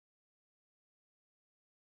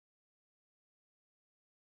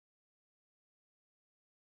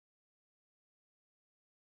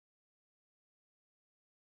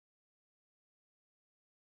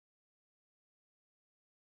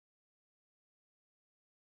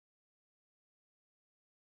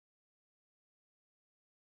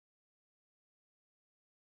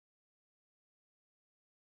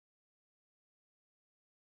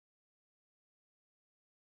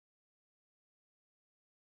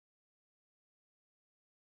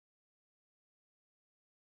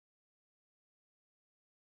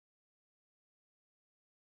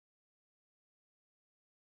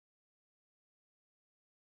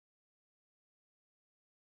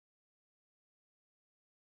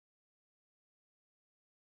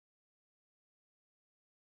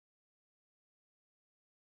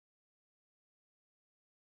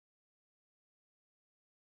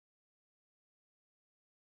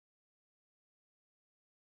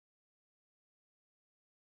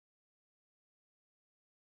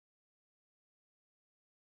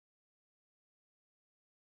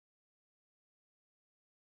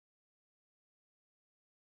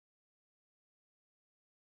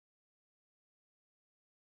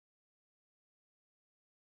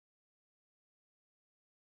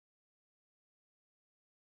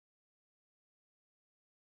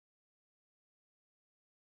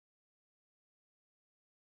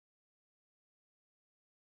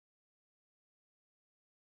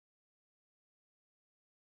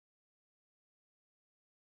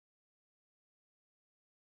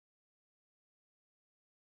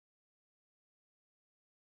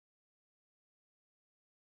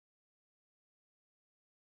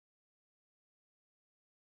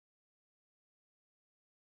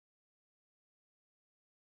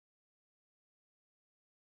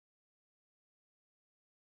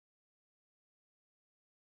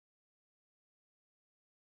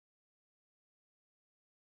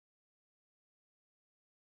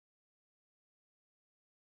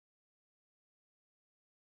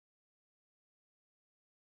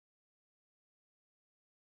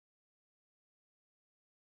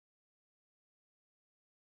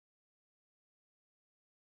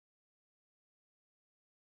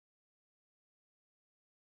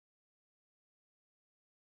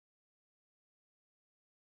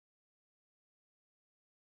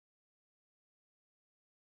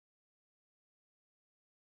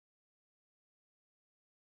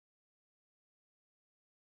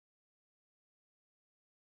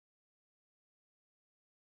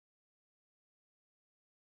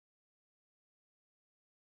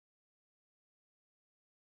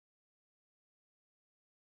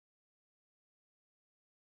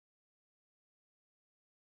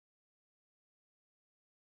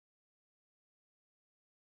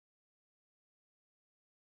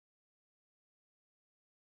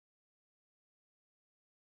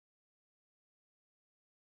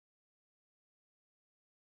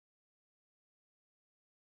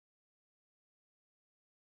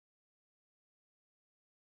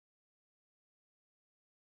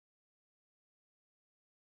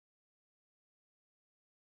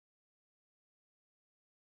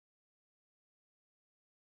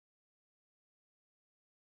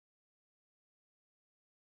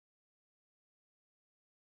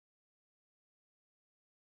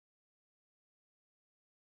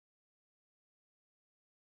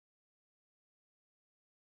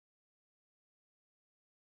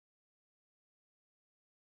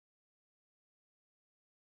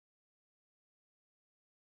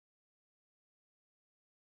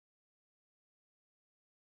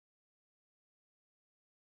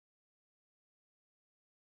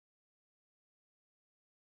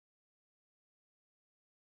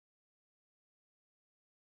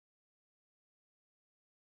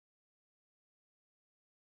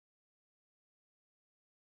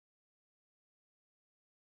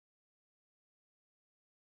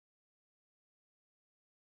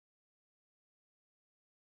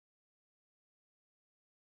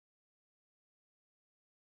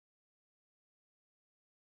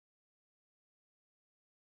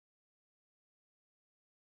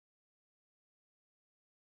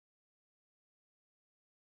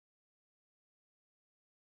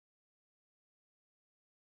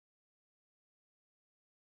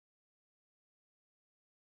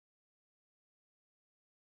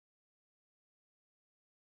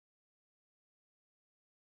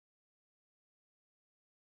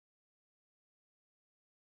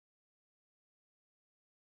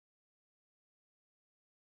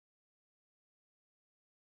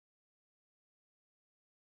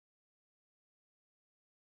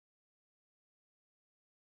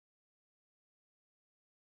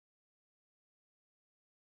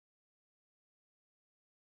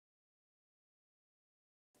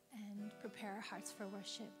prepare our hearts for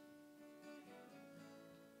worship.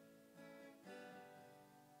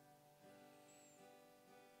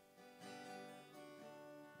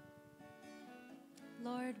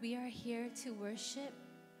 Lord, we are here to worship.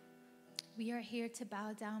 We are here to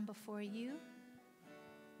bow down before you.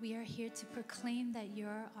 We are here to proclaim that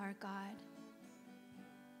you're our God.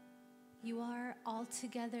 You are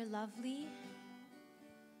altogether lovely.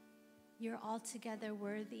 You're altogether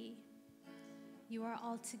worthy. You are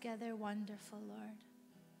altogether wonderful, Lord.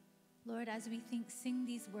 Lord, as we sing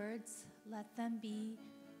these words, let them be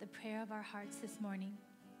the prayer of our hearts this morning.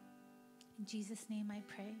 In Jesus' name I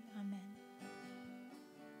pray, amen.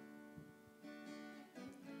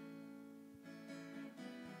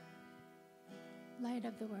 Light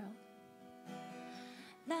of the world.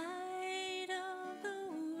 Light of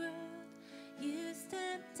the world, you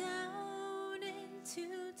step down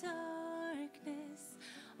into darkness.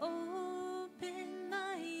 Open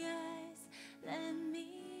my eyes, let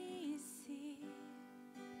me see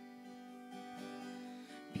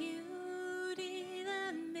beauty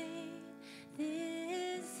that made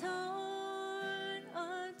this heart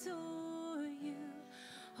adore you.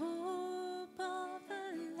 Hope of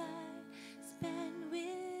a life spent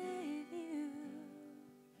with you.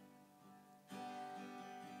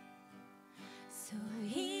 So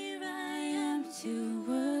here I am to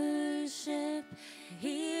worship.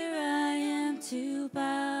 Here I am to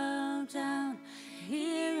bow down.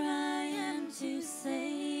 Here I am to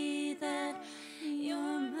say that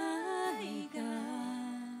you're my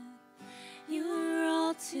God. You're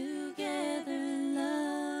altogether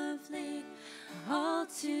lovely,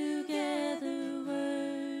 altogether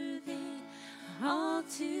worthy,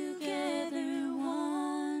 altogether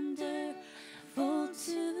wonderful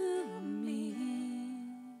to me.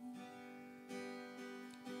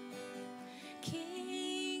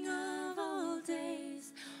 King of all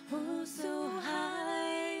days, oh so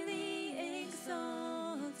highly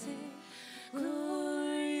exalted,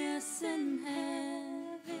 glorious in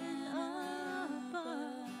heaven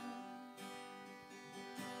above.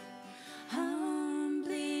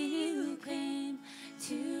 Humbly you came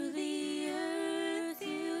to the earth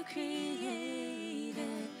you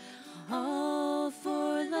created, all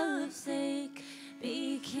for love's sake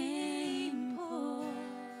became poor.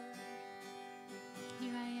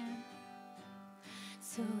 Here I am.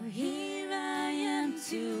 So here I am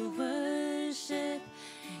to worship.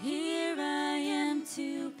 Here I am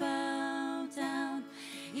to bow down.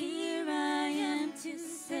 Here I am to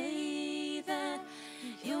say that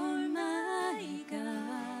you're my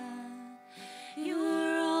God.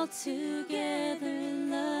 You're altogether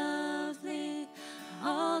lovely,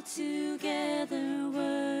 altogether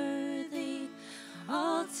worthy,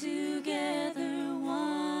 altogether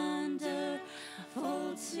wonderful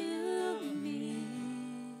to me.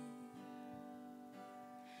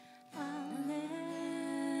 I'll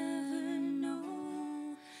never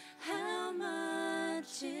know how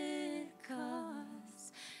much it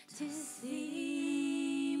costs to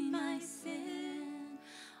see my sin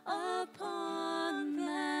upon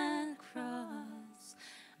that cross.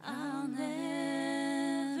 I'll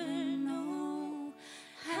never know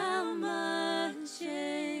how much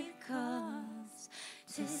it costs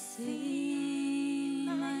to see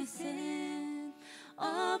my sin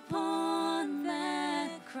upon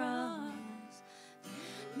that cross.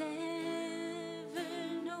 Never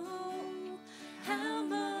know how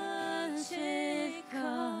much it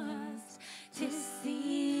costs to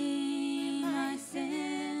see my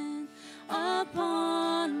sin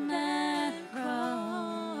upon that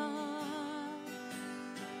cross.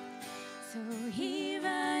 So here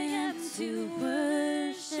I am to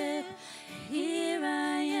worship. Here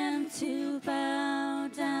I am to bow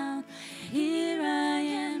down. Here I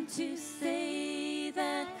am to say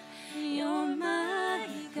that you're my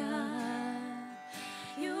God.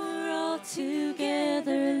 You're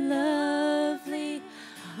altogether lovely,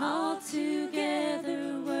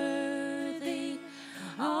 altogether worthy,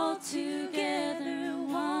 altogether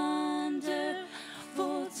wonderful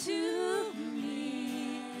to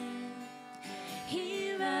me.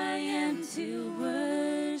 Here I am to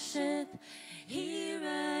worship. Here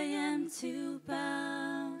I am to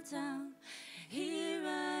bow down. Here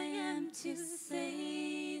I am to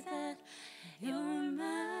say that you're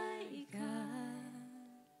my God.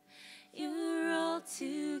 You're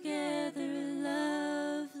altogether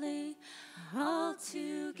lovely,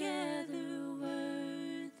 altogether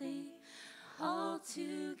worthy,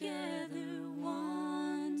 altogether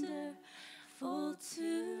wonderful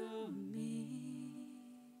to me.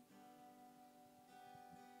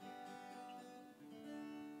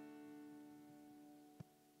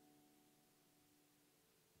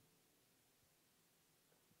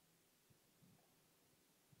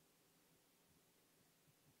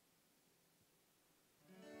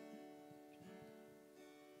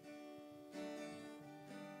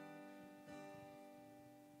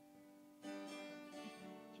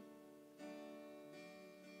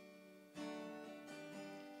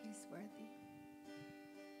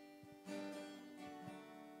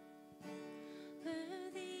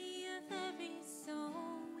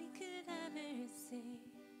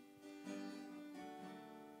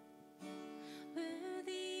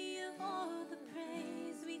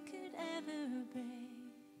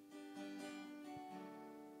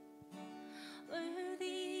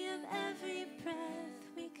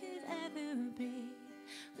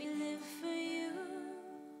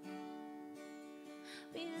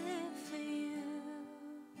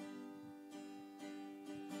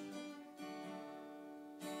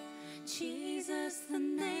 Jesus, the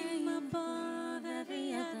name above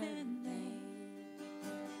every other name.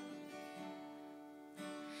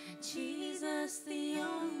 Jesus, the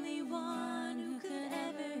only one who could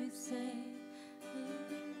ever save.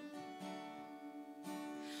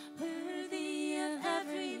 Worthy of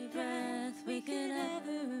every breath we could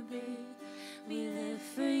ever breathe. We live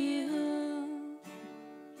for you.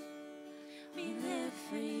 We live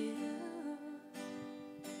for you.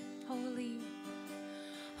 Holy,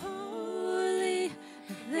 holy,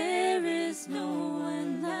 there is no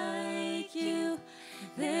one like you.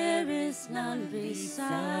 There is none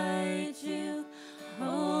beside you.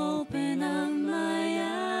 Open up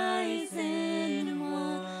my eyes in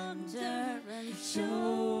wonder and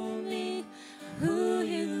show me who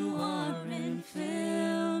you are and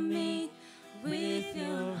fill me with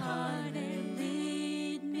your heart and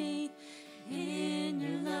lead me in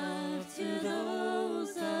your love to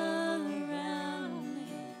those around me.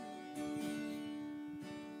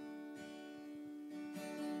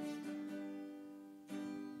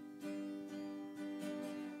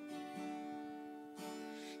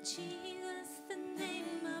 Jesus, the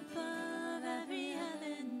name above every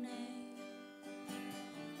other name.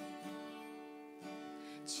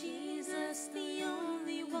 Jesus, the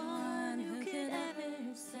only one who could ever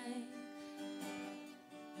save.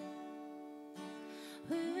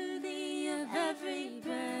 Worthy of every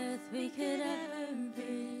breath we could ever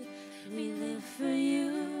breathe. We live for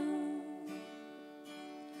you.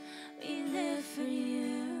 We live for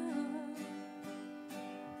you.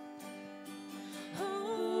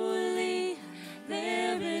 Holy,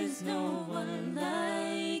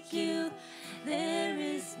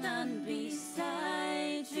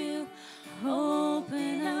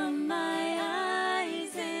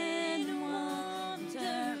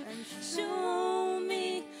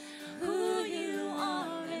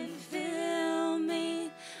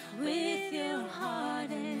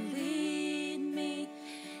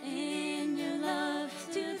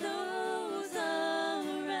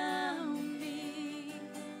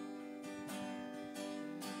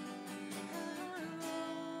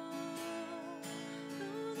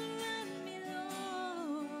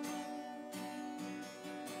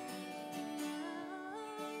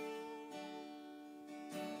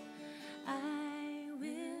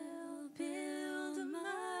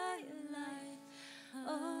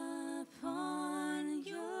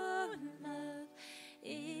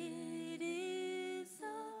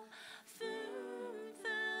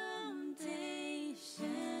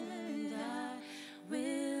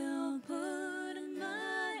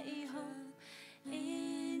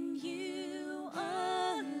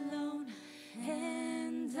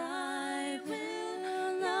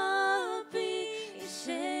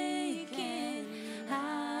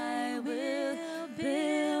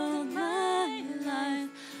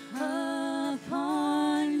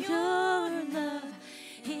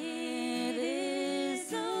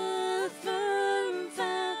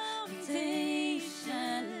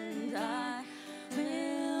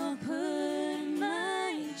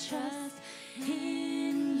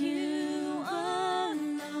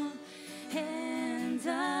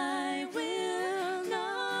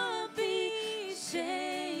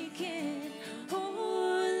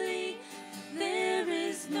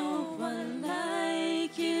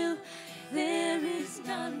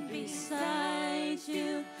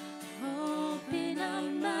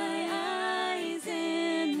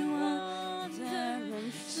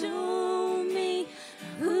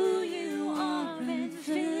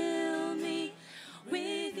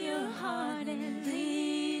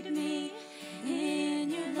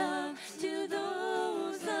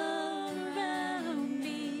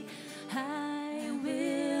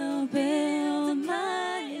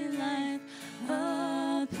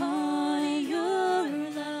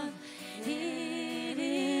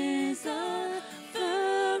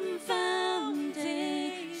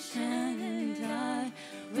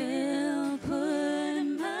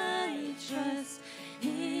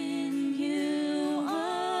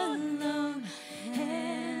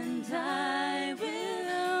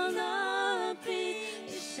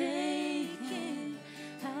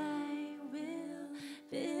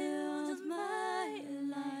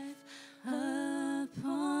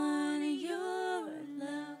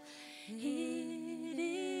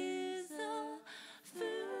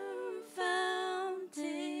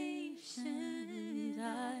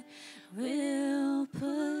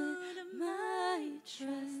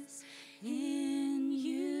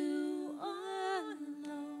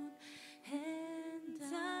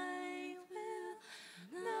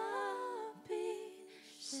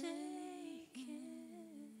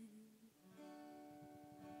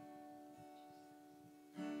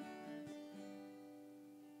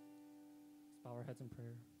 our heads in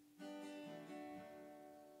prayer.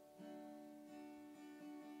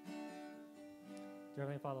 Dear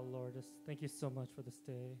Heavenly Father, Lord, just thank you so much for this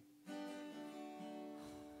day.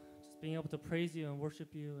 Just being able to praise you and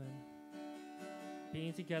worship you and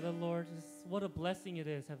being together, Lord, just what a blessing it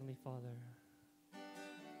is, Heavenly Father.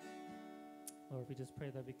 Lord, we just pray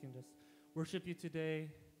that we can just worship you today.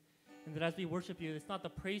 And that as we worship you, it's not the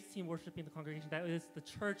praise team worshiping the congregation, that is the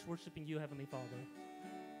church worshiping you, Heavenly Father.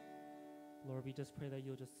 Lord, we just pray that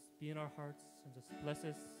you'll just be in our hearts and just bless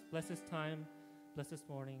this time, bless this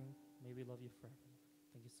morning. May we love you forever.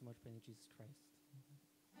 Thank you so much for in Jesus Christ.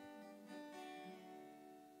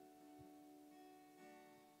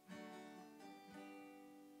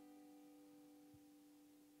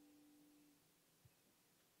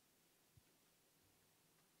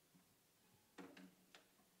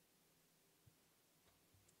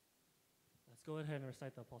 Let's go ahead and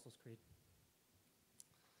recite the Apostles' Creed.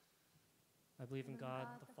 I believe in God,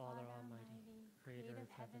 the Father Almighty, creator of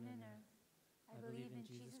heaven and earth. I believe in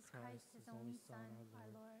Jesus Christ, his only Son, our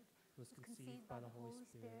Lord, who was conceived by the Holy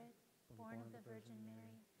Spirit, born of the Virgin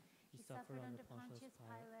Mary. He suffered under Pontius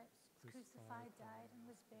Pilate, was crucified, died, and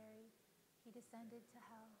was buried. He descended to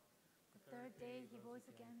hell. The third day he rose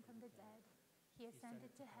again from the dead. He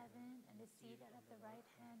ascended to heaven and is seated at the right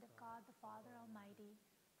hand of God the Father Almighty.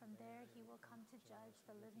 From there he will come to judge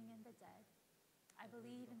the living and the dead. I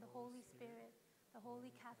believe in the Holy Spirit, the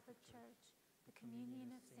Holy Catholic Church, the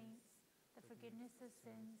communion of saints, the forgiveness of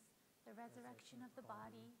sins, the resurrection of the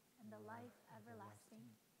body, and the life everlasting.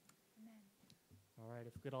 Amen. All right,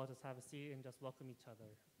 if we could all just have a seat and just welcome each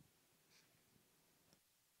other.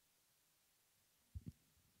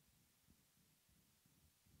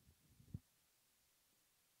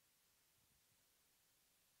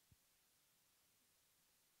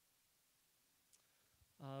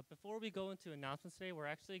 Before we go into announcements today, we're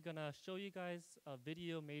actually going to show you guys a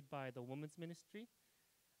video made by the Women's Ministry.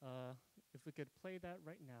 If we could play that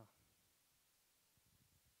right now.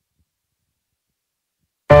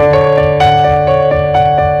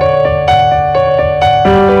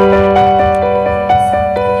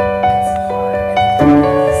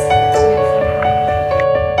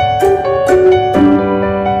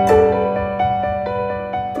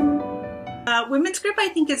 Women's group, I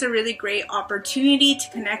think, is a really great opportunity to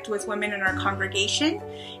connect with women in our congregation,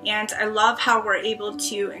 and I love how we're able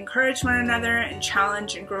to encourage one another and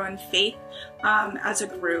challenge and grow in faith as a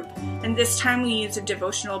group. And this time we use a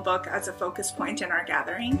devotional book as a focus point in our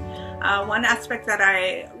gathering. One aspect that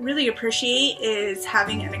I really appreciate is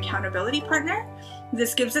having an accountability partner.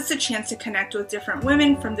 This gives us a chance to connect with different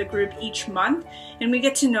women from the group each month, and we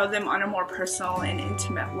get to know them on a more personal and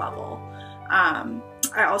intimate level.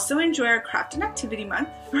 I also enjoy our craft and activity month.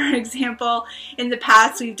 For example, in the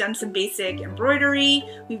past we've done some basic embroidery,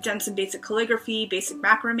 we've done some basic calligraphy, basic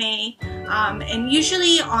macrame, and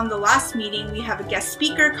usually on the last meeting we have a guest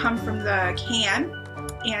speaker come from the KM,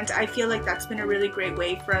 and I feel like that's been a really great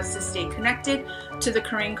way for us to stay connected to the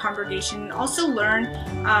Korean congregation and also learn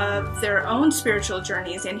of their own spiritual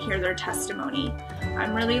journeys and hear their testimony.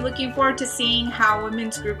 I'm really looking forward to seeing how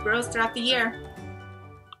women's group grows throughout the year.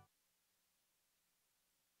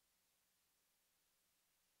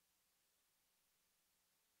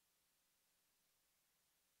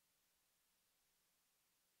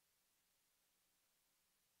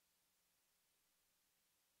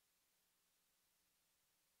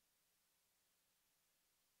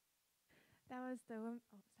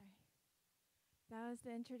 That was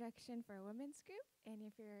the introduction for a women's group. And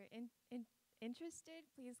if you're interested,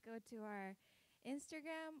 please go to our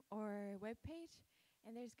Instagram or webpage,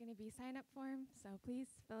 and there's going to be sign-up form. So please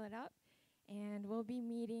fill it out. And we'll be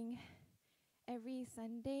meeting every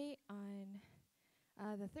Sunday on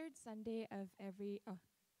the third Saturday of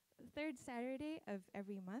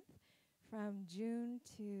every month from June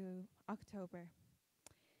to October.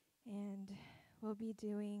 And we'll be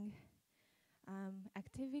doing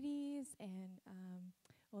activities, and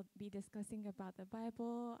we'll be discussing about the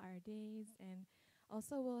Bible, our days, and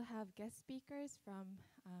also we'll have guest speakers from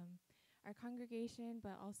our congregation,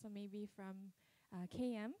 but also maybe from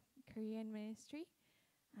KM, Korean Ministry,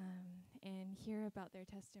 and hear about their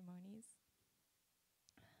testimonies.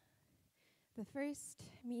 The first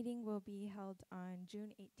meeting will be held on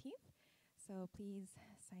June 18th, so please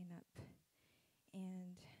sign up.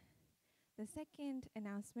 And the second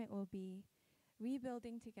announcement will be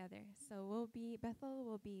Rebuilding Together. So Bethel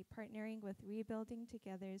will be partnering with Rebuilding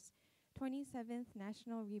Together's 27th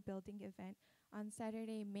National Rebuilding Event on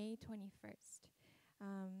Saturday, May 21st.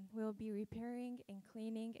 We'll be repairing and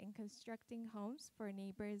cleaning and constructing homes for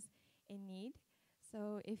neighbors in need.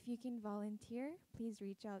 So if you can volunteer, please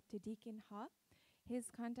reach out to Deacon Ha His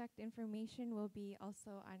contact information will be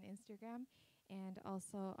also on Instagram and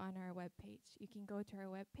also on our webpage. You can go to our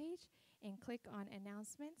webpage and click on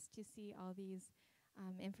announcements to see all these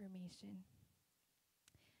information.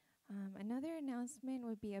 Another announcement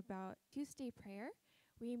would be about Tuesday prayer.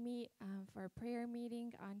 We meet for a prayer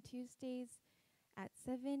meeting on Tuesdays at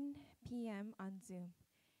 7 p.m. on Zoom.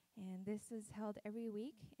 And this is held every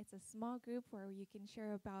week. It's a small group where you can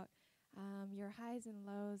share about your highs and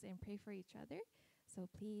lows and pray for each other. So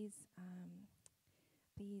please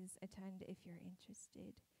attend if you're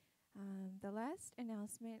interested. The last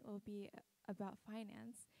announcement will be about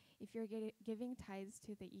finance. If you're giving tithes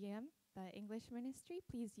to the EM, the English ministry,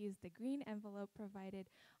 please use the green envelope provided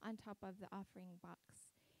on top of the offering box.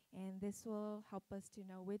 And this will help us to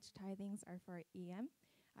know which tithings are for EM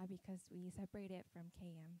because we separate it from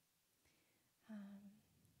KM.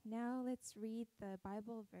 Now let's read the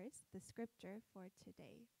Bible verse, the scripture for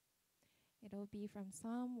today. It'll be from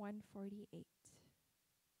Psalm 148.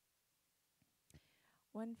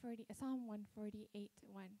 Psalm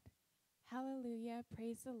 148:1. Hallelujah,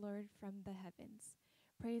 praise the Lord from the heavens.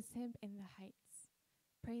 Praise him in the heights.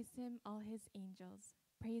 Praise him, all his angels.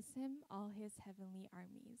 Praise him, all his heavenly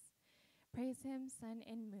armies. Praise him, sun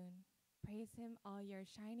and moon. Praise him, all your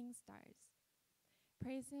shining stars.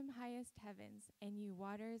 Praise him, highest heavens, and you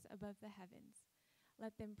waters above the heavens.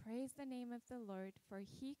 Let them praise the name of the Lord, for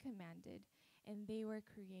he commanded, and they were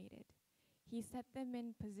created. He set them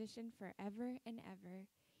in position forever and ever.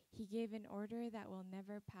 He gave an order that will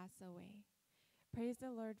never pass away. Praise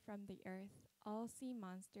the Lord from the earth, all sea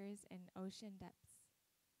monsters and ocean depths.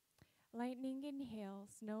 Lightning and hail,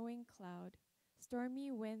 snow and cloud,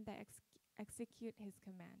 stormy wind that execute his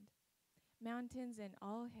command. Mountains and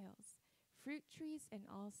all hills, fruit trees and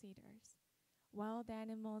all cedars, wild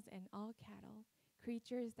animals and all cattle,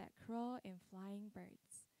 creatures that crawl and flying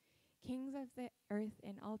birds, kings of the earth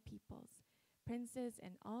and all peoples, princes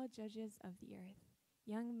and all judges of the earth,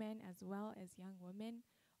 young men as well as young women,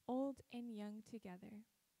 old and young together.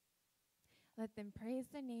 Let them praise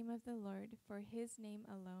the name of the Lord, for his name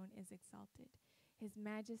alone is exalted. His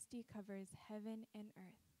majesty covers heaven and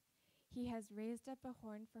earth. He has raised up a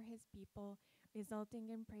horn for his people, resulting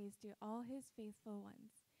in praise to all his faithful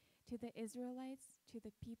ones, to the Israelites, to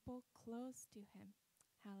the people close to him.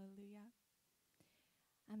 Hallelujah.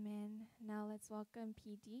 Amen. Now let's welcome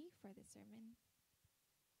PD for the sermon.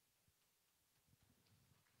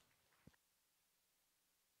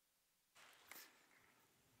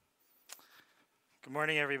 Good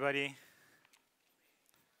morning, everybody.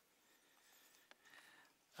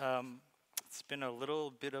 It's been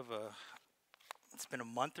it's been a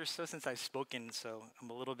month or so since I've spoken, so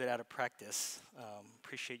I'm a little bit out of practice.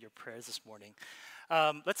 Appreciate your prayers this morning.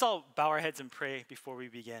 Let's all bow our heads and pray before we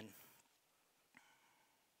begin.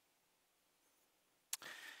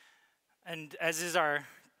 And as is our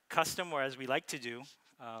custom, or as we like to do,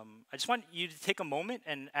 I just want you to take a moment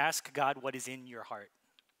and ask God what is in your heart.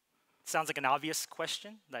 Sounds like an obvious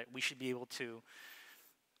question that we should be able to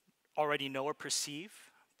already know or perceive,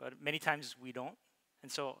 but many times we don't.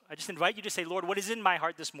 And so I just invite you to say, Lord, what is in my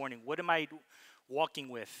heart this morning? What am I walking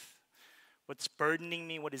with? What's burdening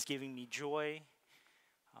me? What is giving me joy?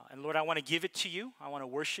 And Lord, I want to give it to you. I want to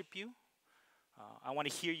worship you. I want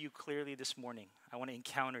to hear you clearly this morning. I want to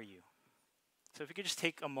encounter you. So if you could just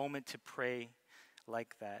take a moment to pray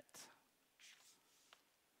like that.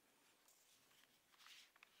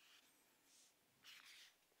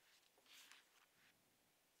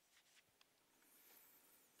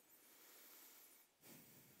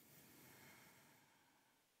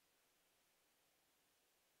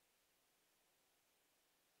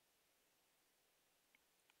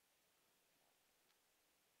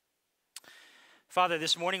 Father,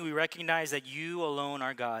 this morning we recognize that you alone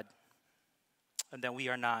are God and that we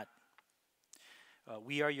are not.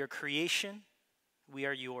 We are your creation. We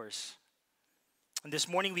are yours. And this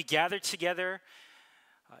morning we gathered together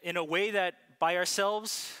in a way that by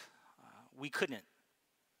ourselves we couldn't.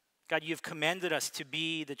 God, you have commanded us to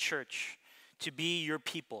be the church, to be your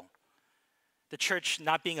people. The church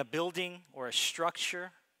not being a building or a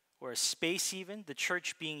structure or a space even, the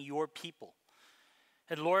church being your people.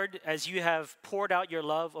 And Lord, as you have poured out your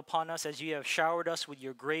love upon us, as you have showered us with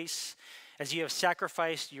your grace, as you have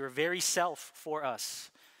sacrificed your very self for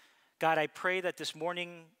us, God, I pray that this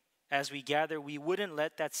morning as we gather, we wouldn't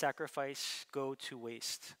let that sacrifice go to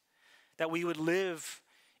waste. That we would live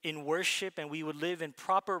in worship and we would live in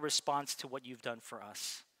proper response to what you've done for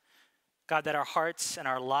us. God, that our hearts and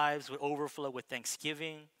our lives would overflow with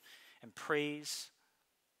thanksgiving and praise.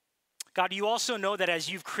 God, you also know that as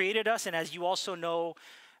you've created us and as you also know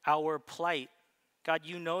our plight, God,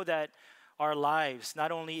 you know that our lives,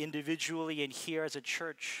 not only individually and here as a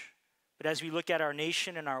church, but as we look at our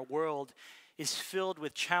nation and our world, is filled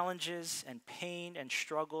with challenges and pain and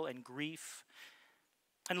struggle and grief.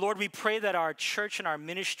 And Lord, we pray that our church and our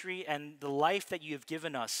ministry and the life that you have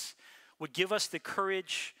given us would give us the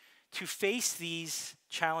courage to face these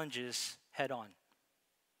challenges head on.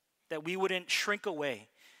 That we wouldn't shrink away,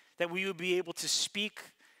 that we would be able to speak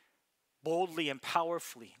boldly and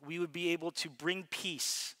powerfully. We would be able to bring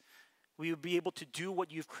peace. We would be able to do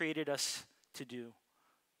what you've created us to do.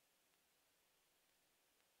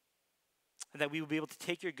 And that we would be able to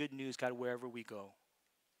take your good news, God, wherever we go.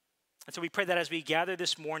 And so we pray that as we gather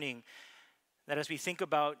this morning, that as we think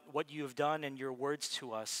about what you have done and your words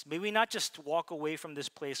to us, may we not just walk away from this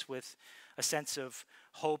place with a sense of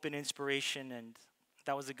hope and inspiration and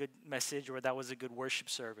that was a good message or that was a good worship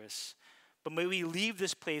service, but may we leave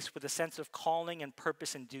this place with a sense of calling and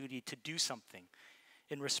purpose and duty to do something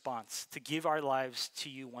in response, to give our lives to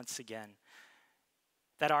you once again.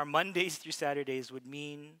 That our Mondays through Saturdays would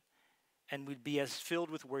mean and would be as filled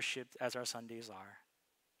with worship as our Sundays are.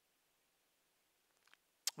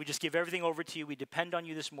 We just give everything over to you. We depend on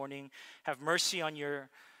you this morning. Have mercy on your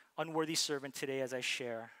unworthy servant today as I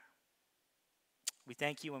share. We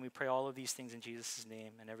thank you and we pray all of these things in Jesus'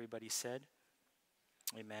 name. And everybody said,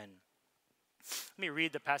 amen. Let me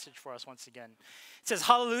read the passage for us once again. It says,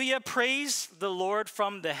 hallelujah, praise the Lord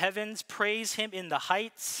from the heavens. Praise him in the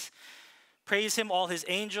heights. Praise him, all his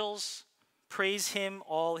angels. Praise him,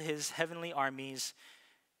 all his heavenly armies.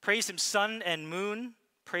 Praise him, sun and moon.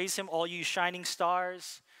 Praise him, all you shining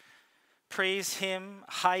stars. Praise him,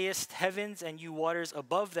 highest heavens and you waters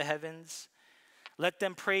above the heavens. Let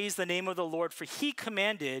them praise the name of the Lord, for he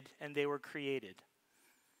commanded and they were created.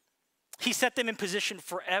 He set them in position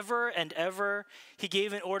forever and ever. He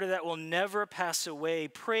gave an order that will never pass away.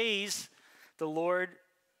 Praise the Lord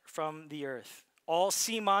from the earth. All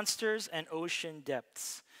sea monsters and ocean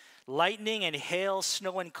depths. Lightning and hail,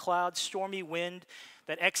 snow and clouds, stormy wind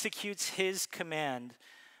that executes his command.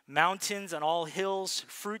 Mountains and all hills,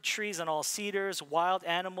 fruit trees and all cedars, wild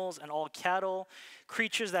animals and all cattle,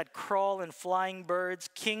 creatures that crawl and flying birds,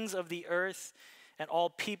 kings of the earth and all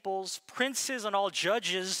peoples, princes and all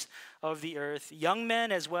judges of the earth, young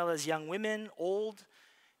men as well as young women, old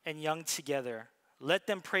and young together. Let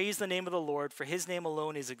them praise the name of the Lord, for his name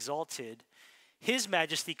alone is exalted. His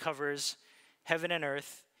majesty covers heaven and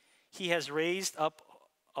earth. He has raised up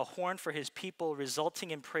a horn for his people,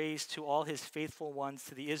 resulting in praise to all his faithful ones,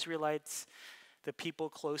 to the Israelites, the people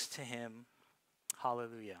close to him.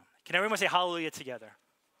 Hallelujah. Can everyone say hallelujah together?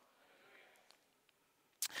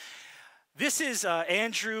 This is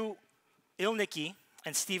Andrew Ilnicki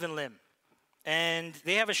and Stephen Lim, and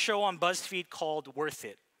they have a show on BuzzFeed called Worth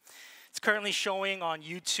It. It's currently showing on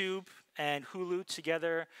YouTube and Hulu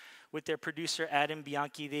together with their producer Adam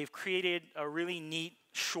Bianchi. They've created a really neat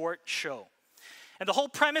short show. And the whole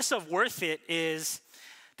premise of Worth It is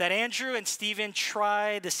that Andrew and Stephen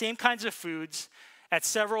try the same kinds of foods at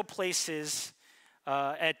several places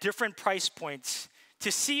at different price points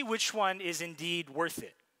to see which one is indeed worth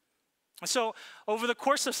it. And so over the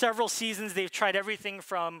course of several seasons, they've tried everything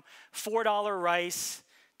from $4 rice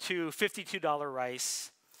to $52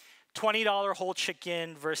 rice, $20 whole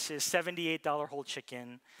chicken versus $78 whole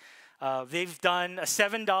chicken. They've done a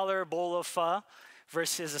 $7 bowl of pho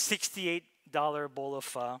versus a $68 bowl of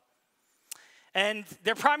pho. And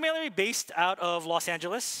they're primarily based out of Los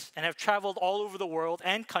Angeles and have traveled all over the world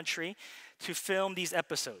and country to film these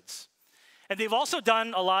episodes. And they've also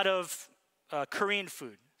done a lot of Korean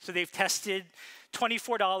food. So they've tested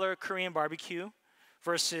 $24 Korean barbecue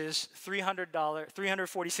versus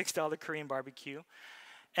 $346 Korean barbecue.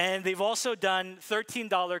 And they've also done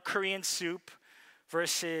 $13 Korean soup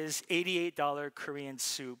versus $88 Korean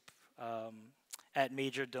soup at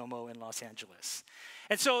Major Domo in Los Angeles.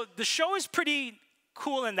 And so the show is pretty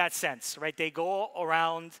cool in that sense, right? They go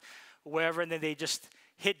around wherever and then they just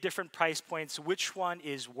hit different price points. Which one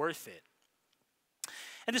is worth it?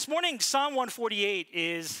 And this morning, Psalm 148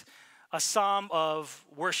 is a psalm of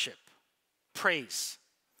worship, praise.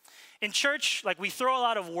 In church, like we throw a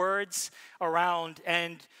lot of words around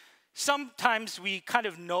and sometimes we kind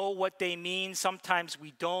of know what they mean. Sometimes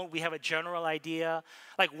we don't. We have a general idea.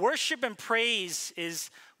 Like worship and praise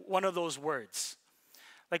is one of those words.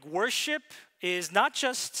 Like worship is not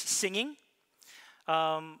just singing.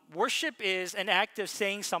 Worship is an act of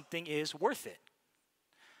saying something is worth it.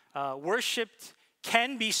 Worship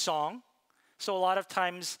can be song. So a lot of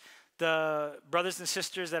times the brothers and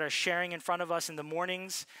sisters that are sharing in front of us in the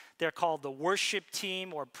mornings, they're called the worship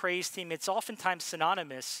team or praise team. It's oftentimes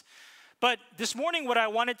synonymous. But this morning, what I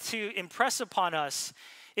wanted to impress upon us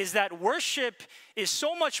is that worship is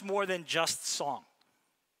so much more than just song.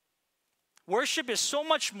 Worship is so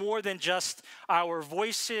much more than just our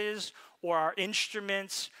voices or our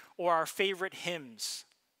instruments or our favorite hymns.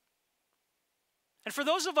 And for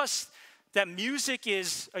those of us that music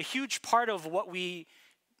is a huge part of what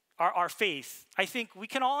our faith, I think we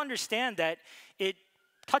can all understand that it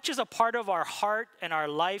touches a part of our heart and our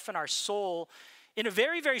life and our soul in a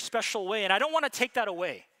very, very special way. And I don't want to take that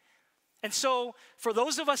away. And so for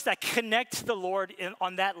those of us that connect to the Lord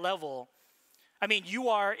on that level, I mean, you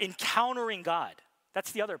are encountering God.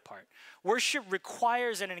 That's the other part. Worship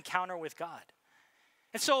requires an encounter with God.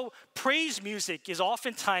 And so praise music is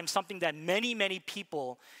oftentimes something that many, many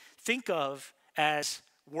people think of as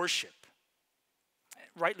worship.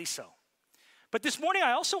 Rightly so. But this morning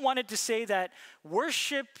I also wanted to say that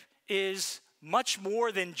worship is much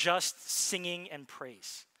more than just singing and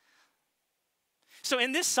praise. So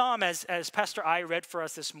in this psalm, as Pastor I read for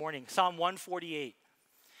us this morning, Psalm 148,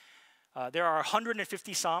 there are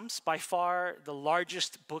 150 psalms, by far the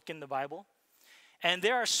largest book in the Bible. And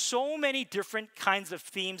there are so many different kinds of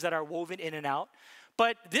themes that are woven in and out.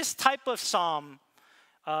 But this type of psalm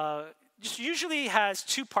just usually has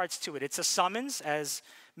two parts to it. It's a summons, as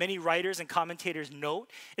many writers and commentators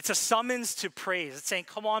note. It's a summons to praise. It's saying,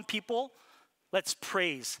 come on, people, let's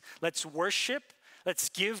praise. Let's worship. Let's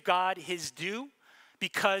give God his due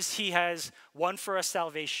because he has won for us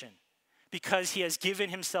salvation, because he has given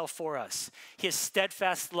himself for us. His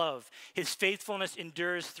steadfast love, his faithfulness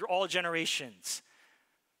endures through all generations.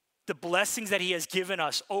 The blessings that he has given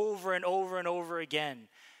us over and over and over again.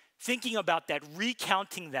 Thinking about that,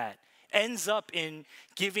 recounting that, ends up in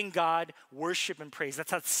giving God worship and praise.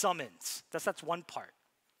 That's that summons. That's one part.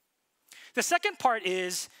 The second part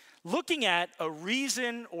is looking at a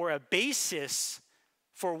reason or a basis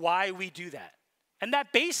for why we do that. And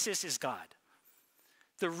that basis is God.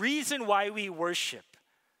 The reason why we worship,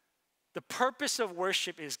 the purpose of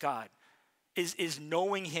worship is God, is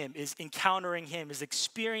knowing him, is encountering him, is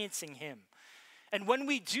experiencing him. And when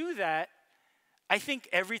we do that, I think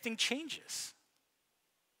everything changes.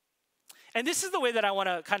 And this is the way that I want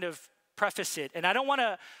to kind of preface it. And I don't want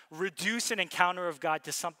to reduce an encounter of God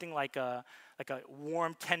to something like a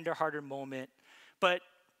warm, tender-hearted moment. But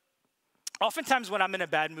oftentimes when I'm in a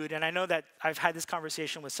bad mood, and I know that I've had this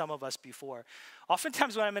conversation with some of us before,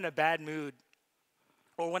 oftentimes when I'm in a bad mood,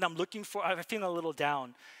 or when I'm feeling a little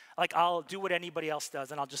down, like I'll do what anybody else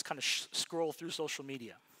does, and I'll just kind of scroll through social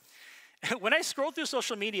media. When I scroll through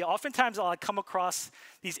social media, oftentimes I'll come across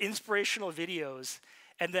these inspirational videos,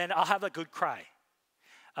 and then I'll have a good cry.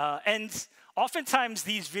 And oftentimes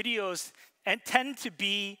these videos tend to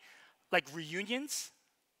be like reunions,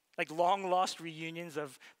 like long-lost reunions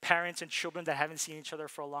of parents and children that haven't seen each other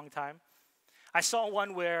for a long time. I saw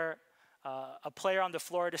one where a player on the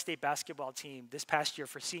Florida State basketball team this past year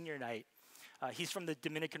for senior night, he's from the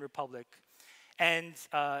Dominican Republic, and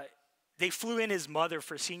they flew in his mother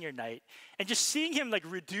for senior night, and just seeing him like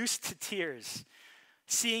reduced to tears,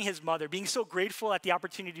 seeing his mother, being so grateful at the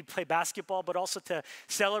opportunity to play basketball, but also to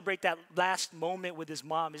celebrate that last moment with his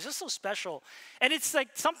mom is just so special. And it's like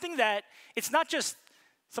something that, it's not just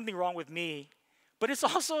something wrong with me, but it's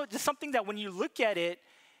also just something that when you look at it,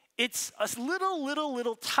 it's a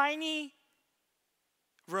little tiny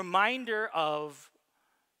reminder of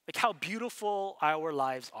like how beautiful our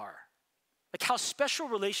lives are, like how special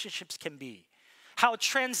relationships can be, how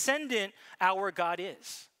transcendent our God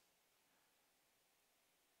is.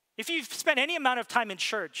 If you've spent any amount of time in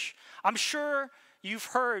church, I'm sure you've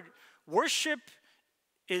heard worship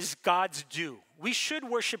is God's due. We should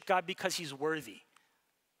worship God because he's worthy.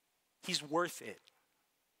 He's worth it.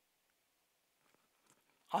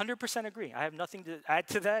 100% agree. I have nothing to add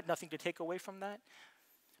to that, nothing to take away from that.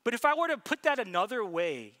 But if I were to put that another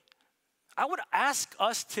way, I would ask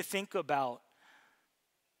us to think about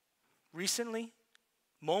recently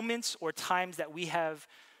moments or times that we have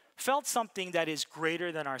felt something that is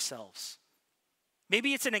greater than ourselves.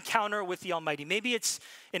 Maybe it's an encounter with the Almighty. Maybe it's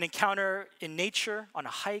an encounter in nature, on a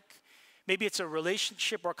hike. Maybe it's a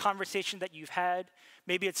relationship or a conversation that you've had.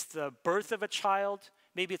 Maybe it's the birth of a child.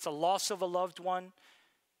 Maybe it's a loss of a loved one.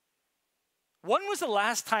 When was the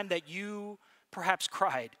last time that you perhaps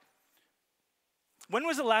cried? When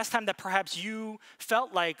was the last time that perhaps you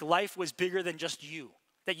felt like life was bigger than just you,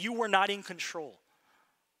 that you were not in control?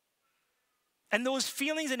 And those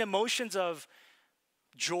feelings and emotions of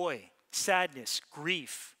joy, sadness,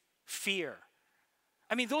 grief, fear,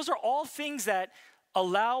 I mean, those are all things that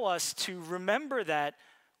allow us to remember that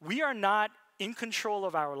we are not in control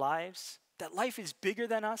of our lives, that life is bigger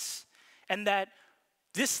than us, and that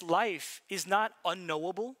this life is not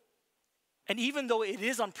unknowable, And even though it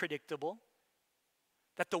is unpredictable,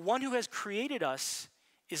 that the one who has created us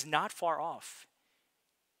is not far off.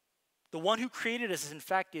 The one who created us, in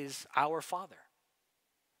fact, is our Father.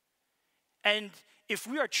 And if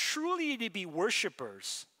we are truly to be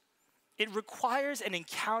worshipers, it requires an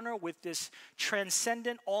encounter with this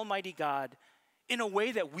transcendent, almighty God in a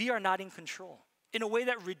way that we are not in control, in a way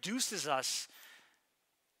that reduces us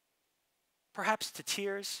perhaps to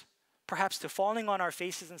tears, perhaps to falling on our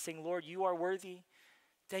faces and saying, Lord, you are worthy.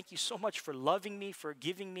 Thank you so much for loving me, for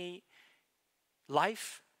giving me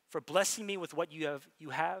life, for blessing me with what you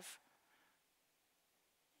have.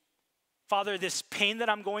 Father, this pain that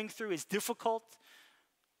I'm going through is difficult,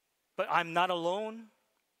 but I'm not alone.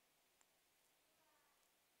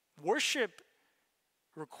 Worship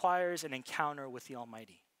requires an encounter with the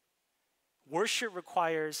Almighty. Worship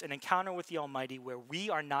requires an encounter with the Almighty where we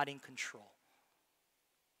are not in control.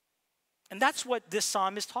 And that's what this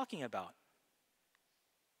psalm is talking about.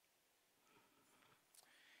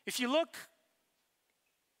 If you look,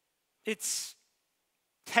 it's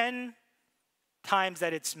 10 times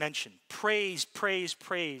that it's mentioned. Praise, praise,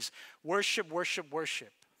 praise. Worship, worship,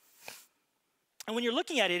 worship. And when you're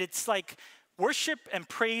looking at it, it's like worship and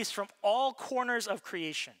praise from all corners of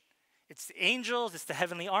creation. It's the angels, it's the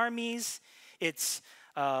heavenly armies, it's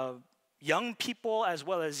young people as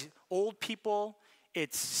well as old people,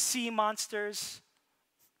 it's sea monsters.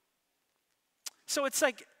 So it's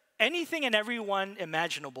like anything and everyone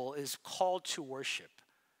imaginable is called to worship.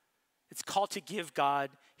 It's called to give God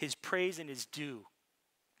his praise and his due.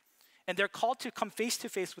 And they're called to come face to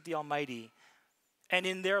face with the Almighty. And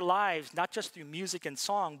in their lives, not just through music and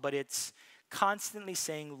song, but it's constantly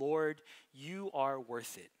saying, Lord, you are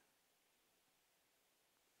worth it.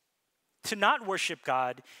 To not worship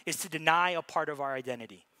God is to deny a part of our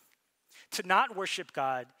identity. To not worship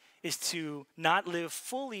God is to not live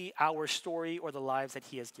fully our story or the lives that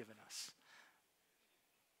he has given us.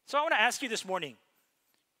 So I want to ask you this morning,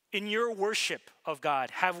 in your worship of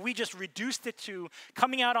God, have we just reduced it to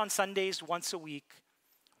coming out on Sundays once a week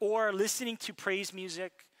or listening to praise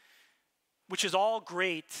music, which is all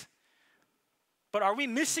great, but are we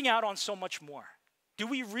missing out on so much more? Do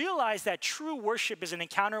we realize that true worship is an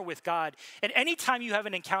encounter with God? And anytime you have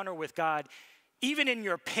an encounter with God, even in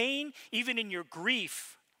your pain, even in your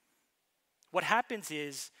grief, what happens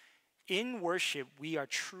is in worship, we are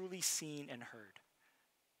truly seen and heard.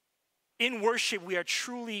 In worship, we are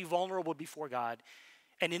truly vulnerable before God.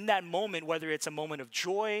 And in that moment, whether it's a moment of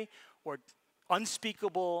joy or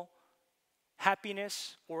unspeakable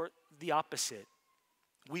happiness or the opposite,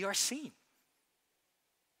 we are seen.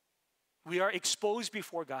 We are exposed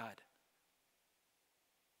before God.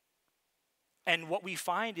 And what we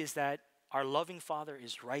find is that our loving Father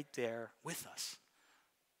is right there with us.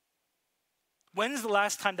 When's the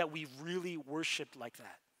last time that we've really worshiped like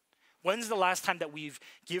that? When's the last time that we've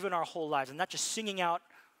given our whole lives, and not just singing out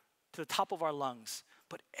to the top of our lungs,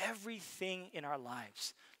 but everything in our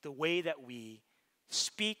lives, the way that we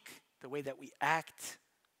speak, the way that we act?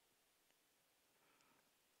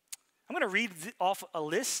 I'm going to read off a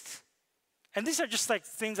list, and these are just like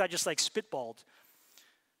things I just like spitballed.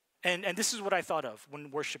 And this is what I thought of when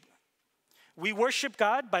worship. We worship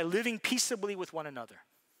God by living peaceably with one another.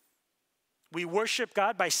 We worship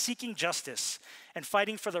God by seeking justice and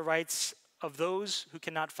fighting for the rights of those who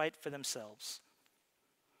cannot fight for themselves.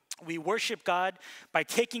 We worship God by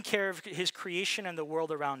taking care of his creation and the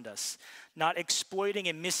world around us, not exploiting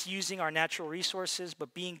and misusing our natural resources,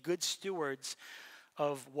 but being good stewards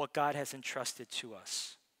of what God has entrusted to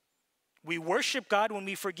us. We worship God when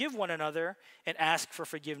we forgive one another and ask for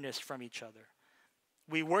forgiveness from each other.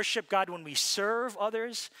 We worship God when we serve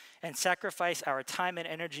others and sacrifice our time and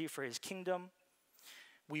energy for his kingdom.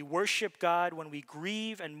 We worship God when we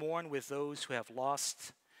grieve and mourn with those who have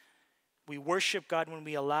lost. We worship God when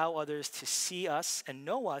we allow others to see us and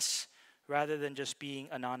know us rather than just being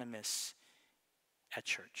anonymous at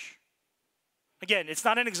church. Again, it's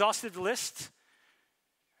not an exhaustive list.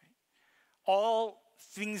 All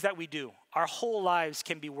things that we do, our whole lives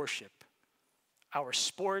can be worship. Our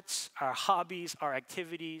sports, our hobbies, our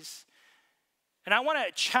activities. And I want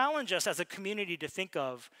to challenge us as a community to think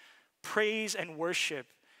of praise and worship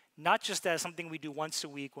not just as something we do once a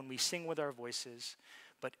week when we sing with our voices,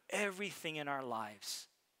 but everything in our lives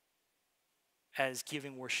as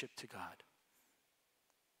giving worship to God.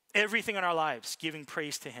 Everything in our lives giving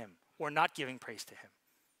praise to him or not giving praise to him.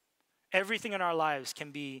 Everything in our lives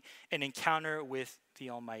can be an encounter with the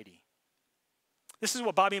Almighty. This is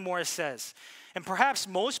what Bobby Morris says. And perhaps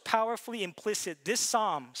most powerfully implicit, this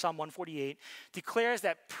psalm, Psalm 148, declares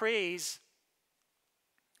that praise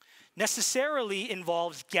necessarily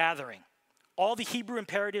involves gathering, All the Hebrew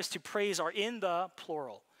imperatives to praise are in the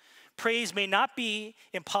plural. Praise may not be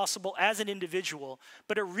impossible as an individual,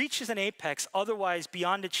 but it reaches an apex otherwise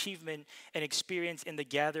beyond achievement and experience in the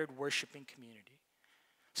gathered worshiping community.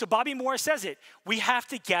 So Bobby Moore says it, we have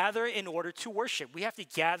to gather in order to worship. We have to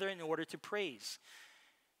gather in order to praise.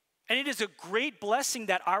 And it is a great blessing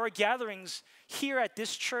that our gatherings here at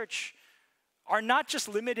this church are not just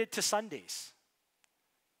limited to Sundays.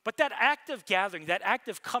 But that act of gathering, that act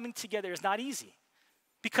of coming together is not easy.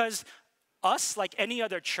 Because us, like any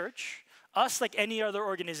other church, us, like any other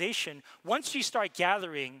organization, once you start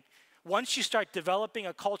gathering, once you start developing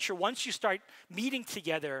a culture, once you start meeting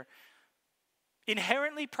together,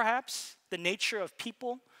 inherently perhaps the nature of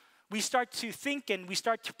people, we start to think and we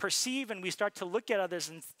start to perceive and we start to look at others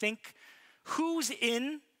and think who's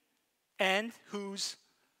in and who's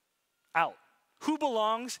out, who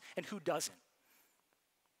belongs and who doesn't.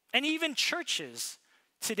 And even churches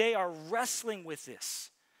today are wrestling with this,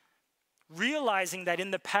 realizing that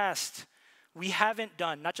in the past we haven't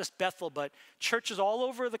done, not just Bethel, but churches all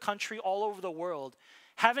over the country, all over the world,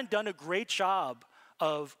 haven't done a great job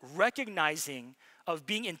of recognizing, of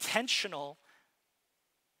being intentional,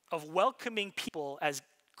 of welcoming people as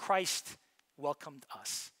Christ welcomed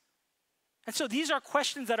us. And so these are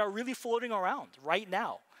questions that are really floating around right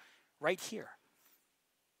now, right here.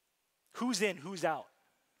 Who's in, who's out?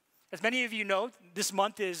 As many of you know, this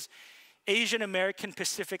month is Asian American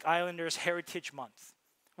Pacific Islanders Heritage Month,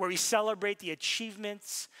 where we celebrate the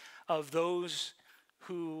achievements of those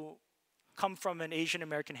who come from an Asian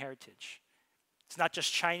American heritage. It's not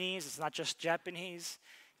just Chinese, it's not just Japanese,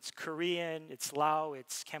 it's Korean, it's Lao,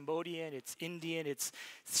 it's Cambodian, it's Indian, it's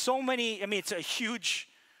so many, it's a huge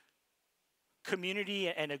community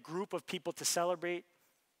and a group of people to celebrate.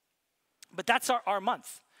 But that's our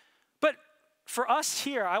month. But for us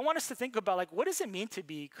here, I want us to think about, what does it mean to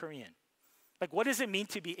be Korean? What does it mean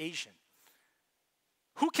to be Asian?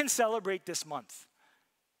 Who can celebrate this month?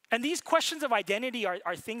 And these questions of identity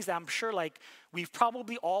are things that I'm sure we've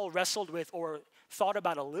probably all wrestled with or thought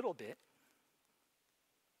about a little bit.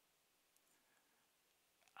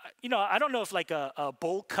 I don't know if a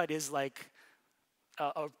bowl cut is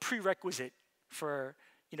a prerequisite for,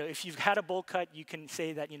 if you've had a bowl cut, you can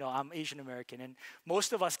say that, I'm Asian American. And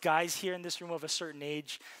most of us guys here in this room of a certain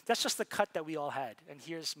age, that's just the cut that we all had. And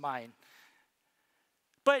here's mine.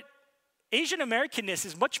 But Asian Americanness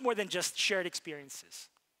is much more than just shared experiences.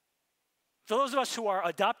 For those of us who are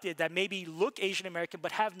adopted that maybe look Asian American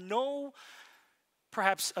but have no,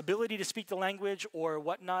 perhaps, ability to speak the language or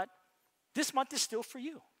whatnot, this month is still for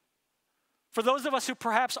you. For those of us who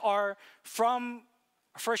perhaps are from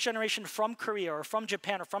first generation from Korea or from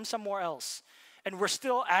Japan or from somewhere else, and we're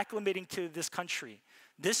still acclimating to this country,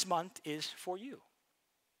 this month is for you.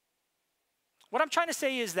 What I'm trying to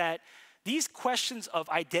say is that these questions of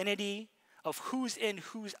identity, of who's in,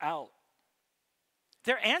 who's out,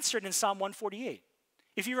 they're answered in Psalm 148.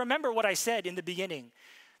 If you remember what I said in the beginning,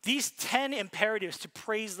 these 10 imperatives to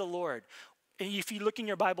praise the Lord, and if you look in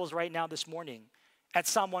your Bibles right now this morning at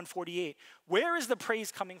Psalm 148, where is the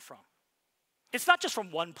praise coming from? It's not just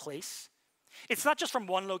from one place. It's not just from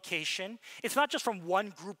one location. It's not just from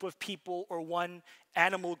one group of people or one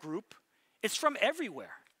animal group. It's from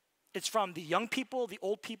everywhere. It's from the young people, the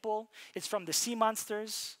old people. It's from the sea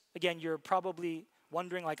monsters. Again, you're probably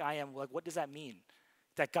wondering like I am, what does that mean?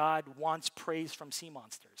 That God wants praise from sea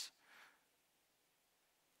monsters.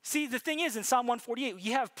 See, the thing is, in Psalm 148,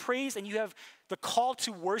 you have praise and you have the call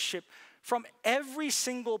to worship from every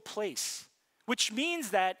single place, which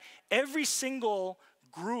means that every single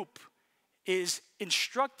group is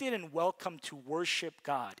instructed and welcome to worship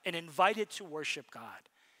God and invited to worship God.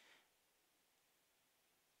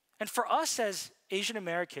 And for us as Asian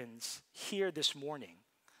Americans here this morning,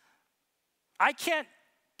 I can't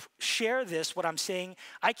share this, what I'm saying,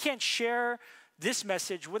 I can't share this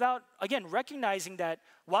message without, again, recognizing that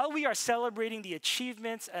while we are celebrating the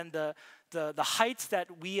achievements and the heights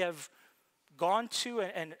that we have gone to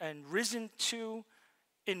and risen to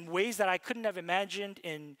in ways that I couldn't have imagined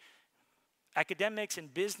in academics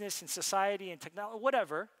and business and society and technology,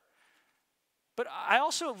 whatever. But I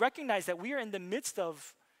also recognize that we are in the midst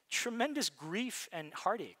of tremendous grief and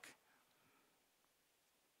heartache.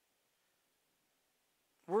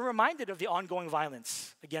 We're reminded of the ongoing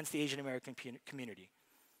violence against the Asian American community,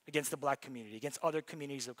 against the Black community, against other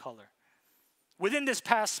communities of color. Within this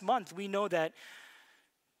past month, we know that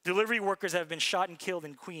delivery workers have been shot and killed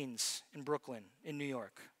in Queens, in Brooklyn, in New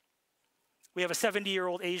York. We have a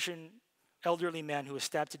 70-year-old Asian elderly man who was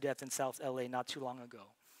stabbed to death in South LA not too long ago.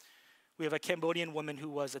 We have a Cambodian woman who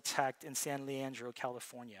was attacked in San Leandro,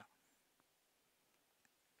 California.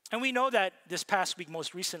 And we know that this past week,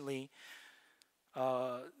 most recently,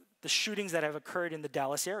 the shootings that have occurred in the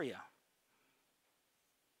Dallas area.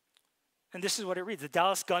 And this is what it reads. The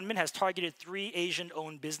Dallas gunman has targeted 3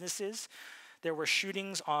 Asian-owned businesses. There were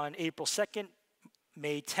shootings on April 2nd,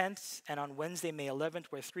 May 10th, and on Wednesday, May 11th,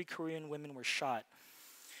 where 3 Korean women were shot.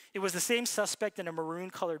 It was the same suspect in a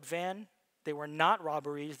maroon-colored van. They were not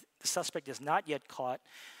robberies. The suspect is not yet caught.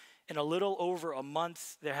 In a little over a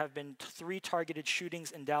month, there have been 3 targeted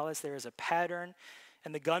shootings in Dallas. There is a pattern,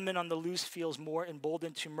 and the gunman on the loose feels more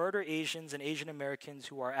emboldened to murder Asians and Asian Americans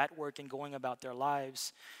who are at work and going about their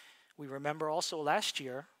lives. We remember also last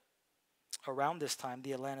year, around this time,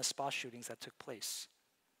 the Atlanta spa shootings that took place.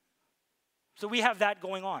 So we have that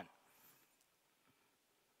going on.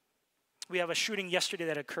 We have a shooting yesterday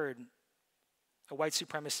that occurred, a white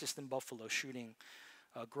supremacist in Buffalo shooting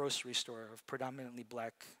a grocery store of predominantly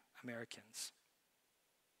black Americans.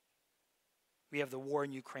 We have the war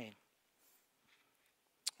in Ukraine.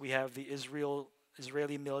 We have the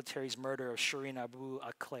Israeli military's murder of Shireen Abu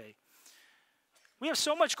Akleh. We have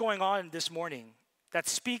so much going on this morning that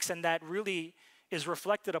speaks and that really is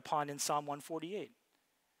reflected upon in Psalm 148.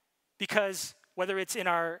 Because whether it's in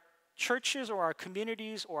our churches or our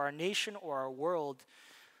communities or our nation or our world,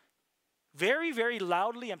 very, very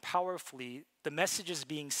loudly and powerfully, the message is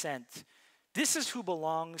being sent. This is who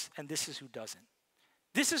belongs and this is who doesn't.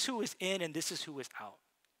 This is who is in and this is who is out.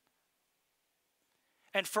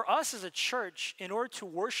 And for us as a church, in order to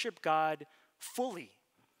worship God fully,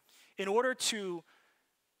 in order to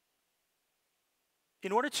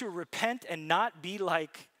repent and not be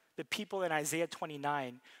like the people in Isaiah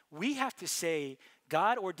 29, we have to say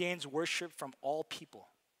God ordains worship from all people.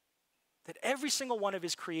 That every single one of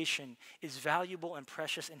his creation is valuable and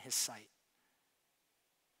precious in his sight.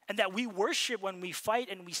 And that we worship when we fight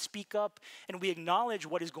and we speak up and we acknowledge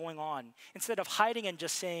what is going on. Instead of hiding and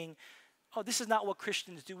just saying, oh, this is not what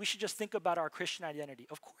Christians do. We should just think about our Christian identity.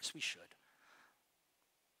 Of course we should.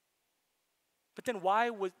 But then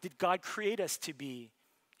did God create us to be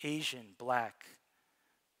Asian, black,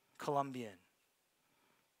 Colombian,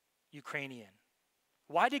 Ukrainian?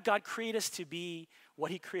 Why did God create us to be what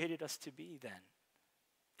he created us to be then?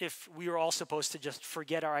 If we were all supposed to just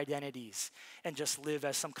forget our identities and just live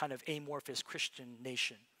as some kind of amorphous Christian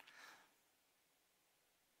nation.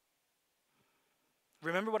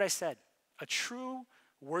 Remember what I said. A true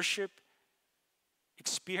worship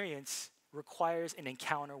experience requires an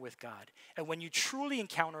encounter with God. And when you truly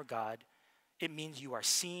encounter God, it means you are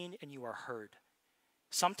seen and you are heard.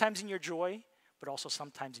 Sometimes in your joy, but also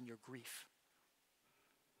sometimes in your grief.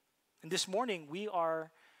 And this morning, we are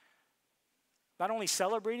not only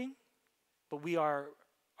celebrating, but our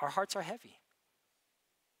hearts are heavy.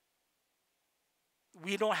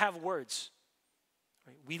 We don't have words.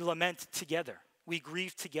 Right? We lament together. We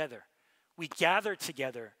grieve together. We gather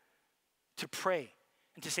together to pray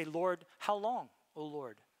and to say, Lord, how long, O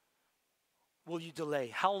Lord, will you delay?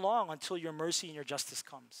 How long until your mercy and your justice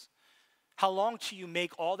comes? How long till you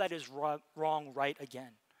make all that is wrong right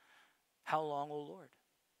again? How long, O Lord?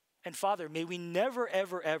 And Father, may we never,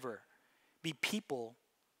 ever, ever be people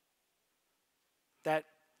that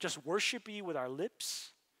just worship you with our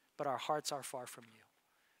lips, but our hearts are far from you.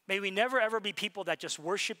 May we never, ever be people that just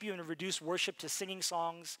worship you and reduce worship to singing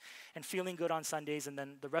songs and feeling good on Sundays, and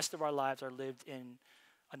then the rest of our lives are lived in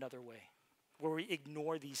another way, where we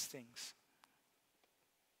ignore these things.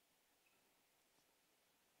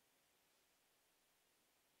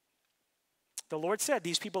 The Lord said,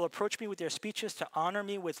 these people approach me with their speeches to honor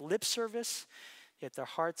me with lip service, yet their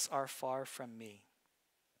hearts are far from me.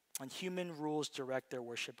 And human rules direct their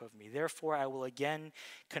worship of me. Therefore, I will again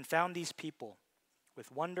confound these people with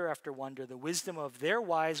wonder after wonder. The wisdom of their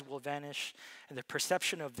wise will vanish, and the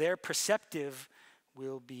perception of their perceptive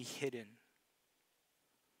will be hidden.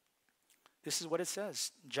 This is what it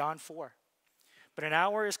says, John 4. But an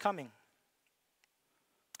hour is coming,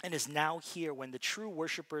 and is now here, when the true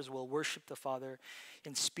worshipers will worship the Father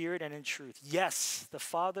in spirit and in truth. Yes, the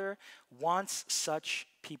Father wants such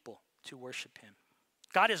people to worship him.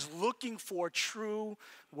 God is looking for true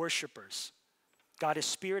worshipers. God is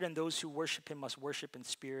spirit, and those who worship him must worship in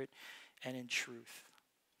spirit and in truth.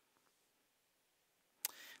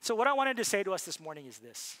 So what I wanted to say to us this morning is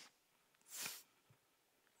this.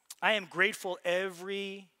 I am grateful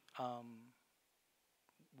every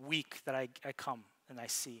week that I come and I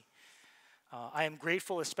see. I am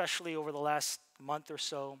grateful, especially over the last month or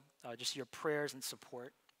so, just your prayers and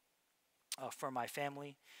support for my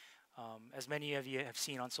family. As many of you have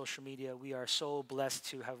seen on social media, we are so blessed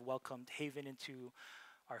to have welcomed Haven into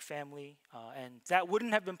our family. And that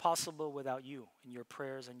wouldn't have been possible without you and your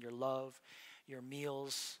prayers and your love, your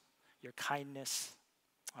meals, your kindness.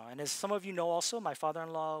 And as some of you know also, my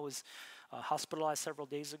father-in-law was hospitalized several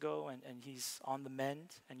days ago, and he's on the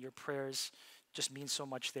mend, and your prayers just mean so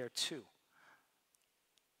much there too.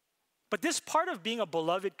 But this part of being a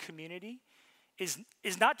beloved community is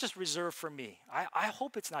not just reserved for me. I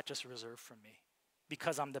hope it's not just reserved for me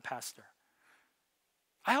because I'm the pastor.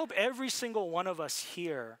 I hope every single one of us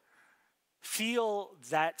here feel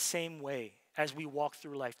that same way as we walk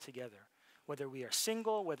through life together. Whether we are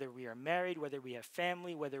single, whether we are married, whether we have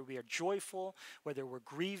family, whether we are joyful, whether we're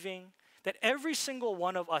grieving, that every single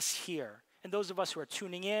one of us here, and those of us who are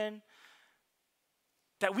tuning in,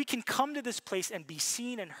 that we can come to this place and be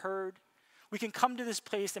seen and heard. We can come to this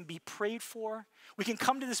place and be prayed for. We can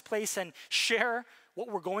come to this place and share what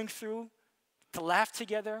we're going through, to laugh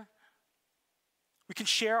together. We can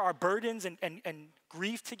share our burdens and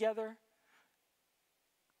grief together.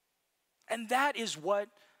 And that is what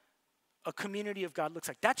a community of God looks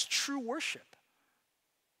like. That's true worship.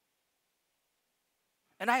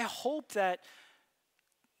 And I hope that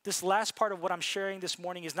this last part of what I'm sharing this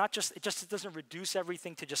morning is not just, it doesn't reduce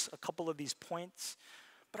everything to just a couple of these points,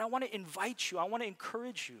 but I want to invite you, I want to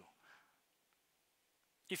encourage you.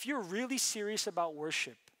 If you're really serious about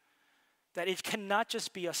worship, that it cannot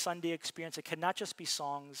just be a Sunday experience, it cannot just be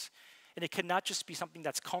songs, and it cannot just be something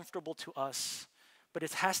that's comfortable to us, but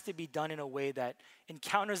it has to be done in a way that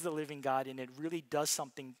encounters the living God and it really does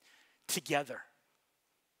something together.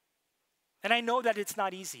 And I know that it's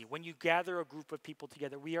not easy when you gather a group of people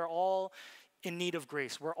together. We are all in need of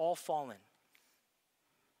grace. We're all fallen.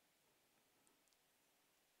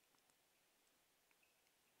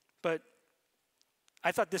 But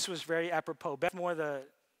I thought this was very apropos. Beth Moore, the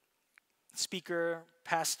speaker,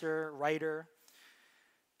 pastor, writer,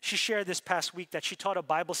 she shared this past week that she taught a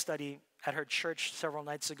Bible study at her church several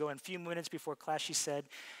nights ago. And a few minutes before class, she said,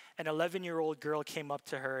 an 11-year-old girl came up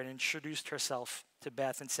to her and introduced herself to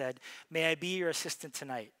Beth and said, "May I be your assistant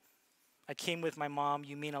tonight? I came with my mom.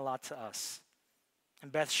 You mean a lot to us."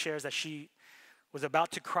 And Beth shares that she was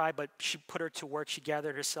about to cry, but she put her to work. She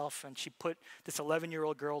gathered herself and she put this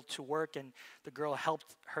 11-year-old girl to work, and the girl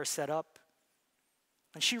helped her set up.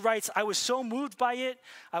 And she writes, "I was so moved by it.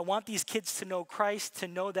 I want these kids to know Christ, to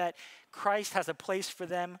know that Christ has a place for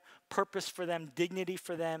them, purpose for them, dignity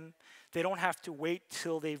for them. They don't have to wait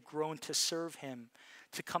till they've grown to serve him,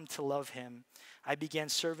 to come to love him. I began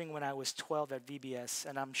serving when I was 12 at VBS,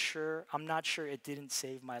 and I'm not sure it didn't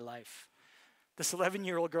save my life." This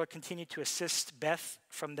 11-year-old girl continued to assist Beth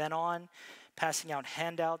from then on, passing out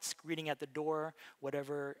handouts, greeting at the door,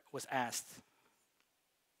 whatever was asked.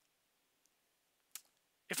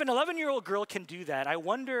 If an 11-year-old girl can do that, I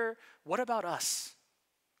wonder, what about us?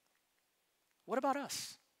 What about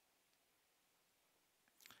us?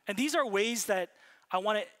 And these are ways that I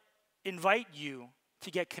want to invite you to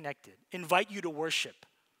get connected, invite you to worship.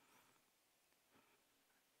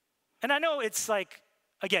 And I know it's like,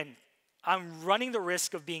 again, I'm running the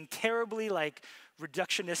risk of being terribly like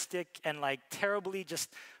reductionistic and like terribly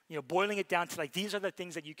just, boiling it down to like, these are the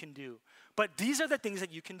things that you can do. But these are the things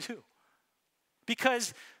that you can do.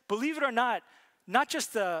 Because believe it or not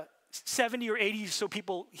just the 70 or 80 so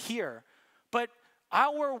people here, but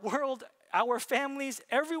our world, our families,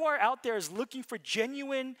 everywhere out there is looking for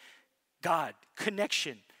genuine God,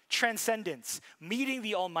 connection, transcendence, meeting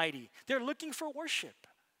the Almighty. They're looking for worship.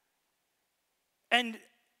 And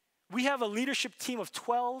we have a leadership team of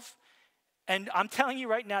 12, and I'm telling you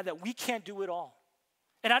right now that we can't do it all.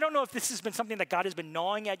 And I don't know if this has been something that God has been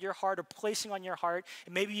gnawing at your heart or placing on your heart,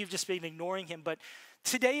 and maybe you've just been ignoring him, but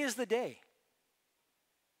today is the day.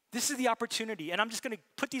 This is the opportunity, and I'm just going to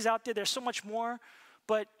put these out there. There's so much more,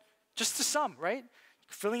 but just to some, right?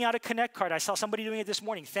 Filling out a Connect card. I saw somebody doing it this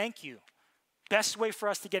morning. Thank you. Best way for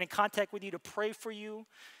us to get in contact with you, to pray for you.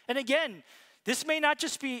 And again, this may not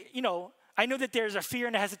just be, I know that there's a fear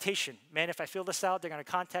and a hesitation. Man, if I fill this out, they're going to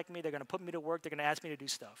contact me. They're going to put me to work. They're going to ask me to do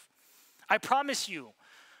stuff. I promise you,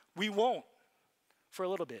 we won't for a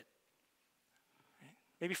little bit.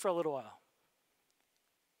 Maybe for a little while.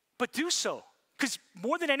 But do so. Because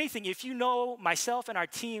more than anything, if you know myself and our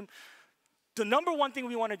team, the number one thing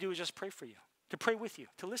we want to do is just pray for you, to pray with you,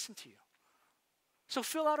 to listen to you. So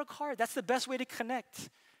fill out a card. That's the best way to connect.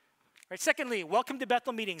 Right? Secondly, welcome to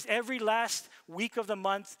Bethel meetings. Every last week of the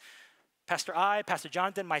month, Pastor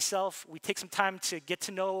Jonathan, myself, we take some time to get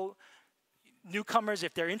to know newcomers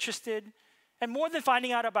if they're interested. And more than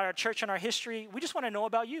finding out about our church and our history, we just want to know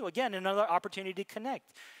about you. Again, another opportunity to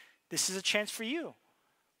connect. This is a chance for you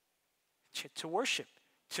to worship,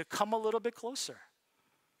 to come a little bit closer.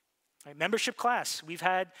 Right, membership class. We've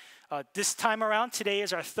had, this time around, today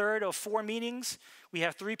is our third of 4 meetings. We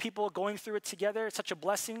have 3 people going through it together. It's such a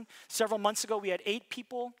blessing. Several months ago, we had 8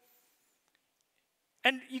 people.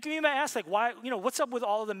 And you can even ask, like, why, what's up with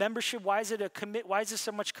all of the membership? Why is it why is there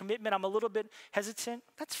so much commitment? I'm a little bit hesitant.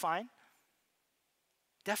 That's fine.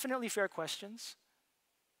 Definitely fair questions.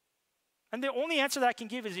 And the only answer that I can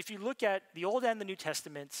give is if you look at the Old and the New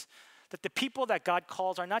Testaments, that the people that God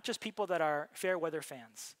calls are not just people that are fair weather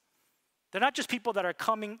fans. They're not just people that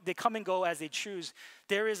they come and go as they choose.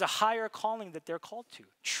 There is a higher calling that they're called to.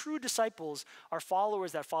 True disciples are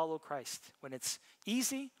followers that follow Christ when it's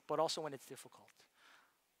easy, but also when it's difficult.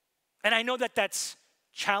 And I know that that's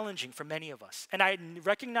challenging for many of us. And I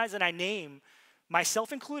recognize and I name,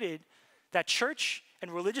 myself included, that church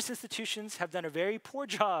and religious institutions have done a very poor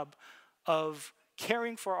job of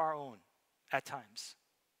caring for our own at times.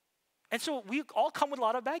 And so we all come with a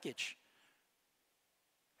lot of baggage.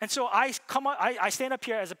 And so I stand up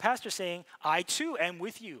here as a pastor saying, I too am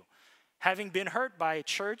with you, having been hurt by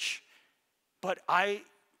church, but I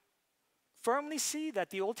firmly see that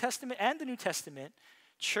the Old Testament and the New Testament,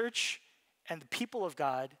 church and the people of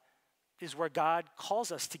God is where God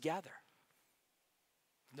calls us to gather.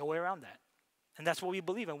 No way around that. And that's what we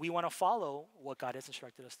believe, and we want to follow what God has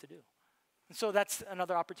instructed us to do. And so that's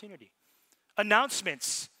another opportunity.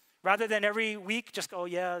 Announcements. Rather than every week, just go, oh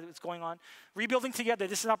yeah, it's going on. Rebuilding together.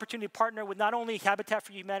 This is an opportunity to partner with not only Habitat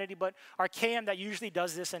for Humanity, but our KM that usually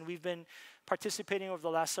does this, and we've been participating over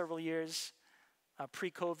the last several years,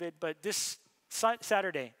 pre-COVID. But this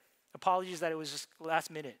Saturday, apologies that it was just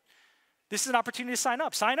last minute. This is an opportunity to sign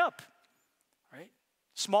up. Sign up, right?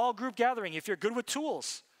 Small group gathering. If you're good with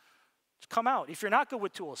tools, come out. If you're not good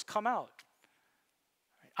with tools, come out.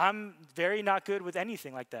 I'm very not good with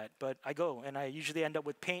anything like that, but I go, and I usually end up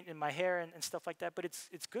with paint in my hair and stuff like that, but it's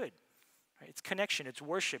good. Right? It's connection, it's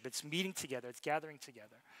worship, it's meeting together, it's gathering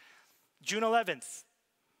together. June 11th,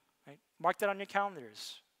 right? Mark that on your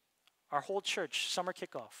calendars. Our whole church, summer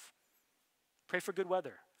kickoff. Pray for good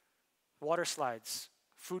weather, water slides,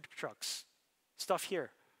 food trucks, stuff here,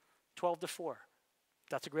 12 to 4.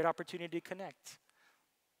 That's a great opportunity to connect.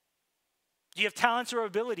 Do you have talents or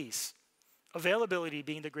abilities? Availability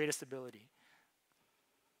being the greatest ability.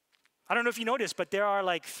 I don't know if you noticed, but there are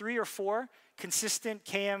like 3 or 4 consistent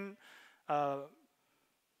KM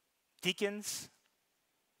deacons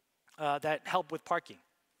that help with parking.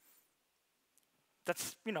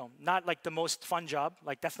 That's, not like the most fun job.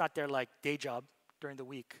 Like that's not their like day job during the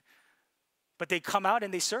week. But they come out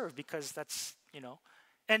and they serve because that's,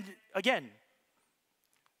 And again,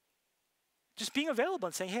 just being available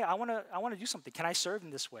and saying, hey, I want to do something. Can I serve in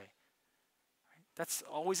this way? That's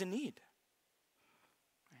always a need.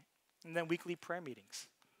 Right? And then weekly prayer meetings.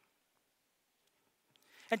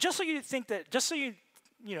 And just so you think that, just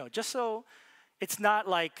so it's not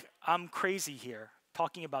like I'm crazy here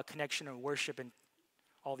talking about connection and worship and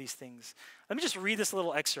all these things. Let me just read this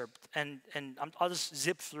little excerpt and I'll just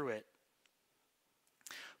zip through it.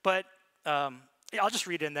 But I'll just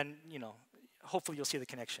read it and then, hopefully you'll see the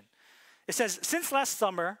connection. It says, since last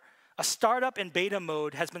summer, a startup in beta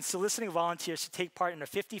mode has been soliciting volunteers to take part in a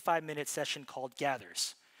 55-minute session called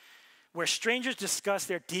Gathers, where strangers discuss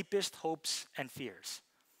their deepest hopes and fears.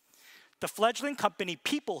 The fledgling company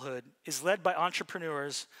Peoplehood is led by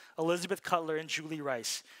entrepreneurs Elizabeth Cutler and Julie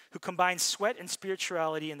Rice, who combine sweat and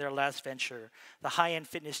spirituality in their last venture, the high-end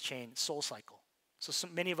fitness chain SoulCycle. So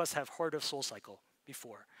many of us have heard of SoulCycle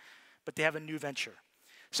before, but they have a new venture.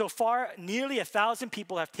 So far, nearly 1,000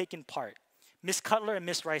 people have taken part. Miss Cutler and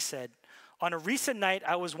Miss Rice said, on a recent night,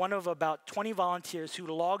 I was one of about 20 volunteers who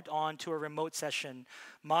logged on to a remote session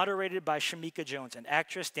moderated by Shamika Jones, an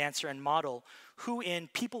actress, dancer, and model who in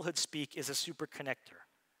Peoplehood speak is a super connector.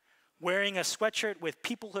 Wearing a sweatshirt with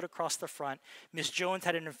Peoplehood across the front, Miss Jones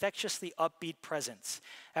had an infectiously upbeat presence.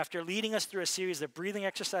 After leading us through a series of breathing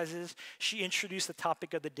exercises, she introduced the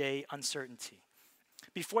topic of the day, uncertainty.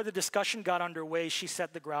 Before the discussion got underway, she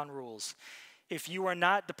set the ground rules. If you are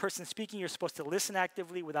not the person speaking, you're supposed to listen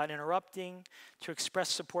actively without interrupting. To express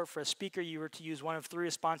support for a speaker, you were to use one of 3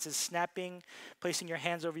 responses: snapping, placing your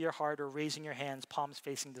hands over your heart, or raising your hands, palms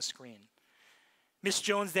facing the screen. Miss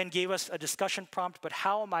Jones then gave us a discussion prompt, but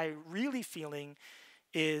how am I really feeling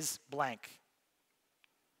is blank.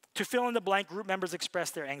 To fill in the blank, group members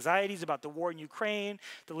expressed their anxieties about the war in Ukraine,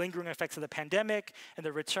 the lingering effects of the pandemic, and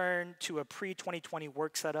the return to a pre-2020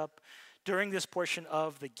 work setup. During this portion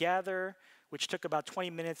of the gather, which took about 20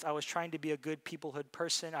 minutes, I was trying to be a good Peoplehood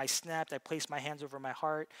person. I snapped, I placed my hands over my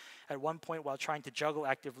heart. At one point, while trying to juggle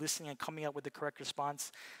active listening and coming up with the correct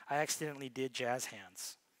response, I accidentally did jazz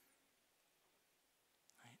hands.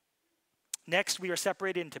 Right? Next, we are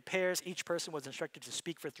separated into pairs. Each person was instructed to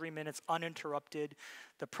speak for 3 minutes uninterrupted.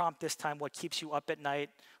 The prompt this time, what keeps you up at night?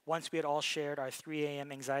 Once we had all shared our 3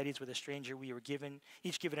 a.m. anxieties with a stranger, we were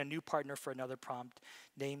each given a new partner for another prompt.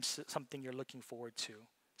 Name something you're looking forward to.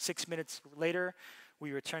 6 minutes later,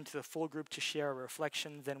 we returned to the full group to share our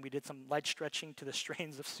reflections. Then we did some light stretching to the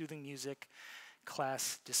strains of soothing music.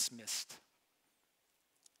 Class dismissed.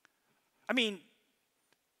 I mean,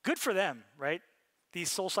 good for them, right? These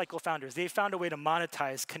Soul Cycle founders, they found a way to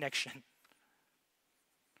monetize connection.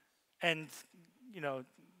 And,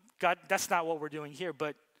 God, that's not what we're doing here.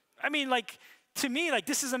 But, I mean, to me,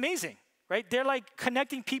 this is amazing, right? They're,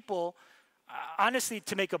 connecting people, honestly,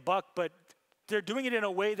 to make a buck, but they're doing it in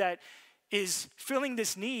a way that is filling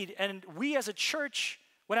this need. And we as a church,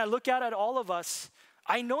 when I look out at all of us,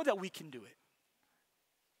 I know that we can do it.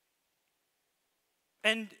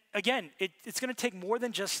 And, again, it's going to take more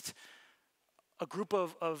than just a group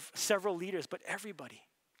of several leaders, but everybody.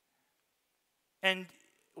 And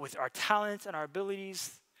with our talents and our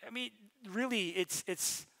abilities, I mean, really,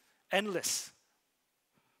 it's endless.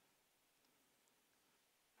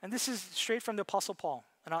 And this is straight from the Apostle Paul,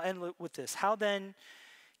 and I'll end with this. How then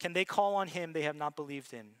can they call on him they have not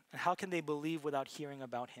believed in? And how can they believe without hearing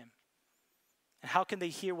about him? And how can they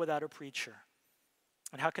hear without a preacher?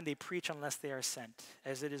 And how can they preach unless they are sent?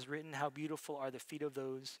 As it is written, how beautiful are the feet of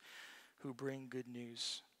those who bring good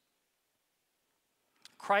news.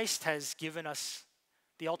 Christ has given us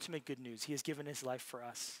the ultimate good news. He has given his life for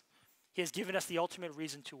us. He has given us the ultimate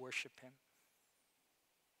reason to worship him.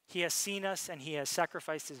 He has seen us and he has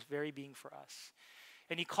sacrificed his very being for us.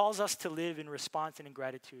 And he calls us to live in response and in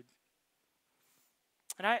gratitude.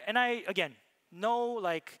 And I again, no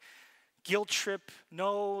guilt trip,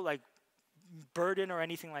 no burden or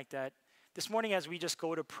anything like that. This morning as we just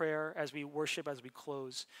go to prayer, as we worship, as we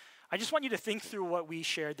close, I just want you to think through what we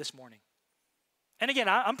shared this morning. And again,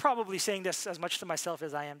 I'm probably saying this as much to myself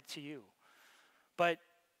as I am to you. But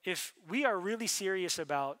if we are really serious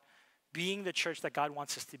about being the church that God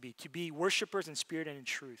wants us to be worshipers in spirit and in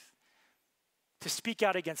truth, to speak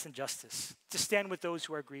out against injustice, to stand with those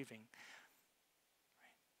who are grieving,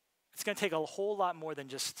 it's going to take a whole lot more than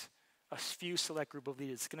just a few select group of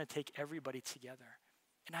leaders. It's going to take everybody together.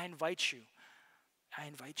 And I invite you,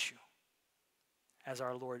 as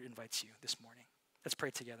our Lord invites you this morning. Let's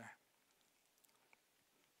pray together.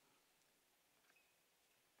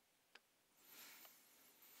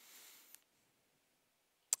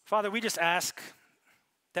 Father, we just ask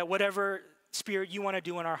that whatever Spirit you want to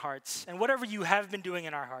do in our hearts, and whatever you have been doing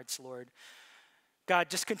in our hearts, Lord, God,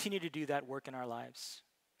 just continue to do that work in our lives.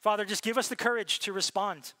 Father, just give us the courage to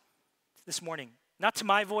respond this morning. Not to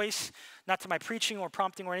my voice, not to my preaching or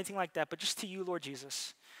prompting or anything like that, but just to you, Lord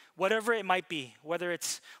Jesus. Whatever it might be, whether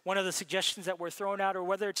it's one of the suggestions that were thrown out or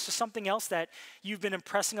whether it's just something else that you've been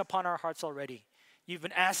impressing upon our hearts already. You've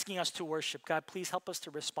been asking us to worship. God, please help us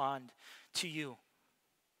to respond to you.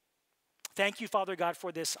 Thank you, Father God,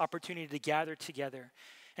 for this opportunity to gather together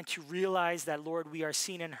and to realize that, Lord, we are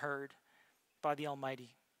seen and heard by the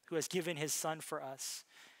Almighty who has given his Son for us.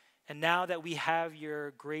 And now that we have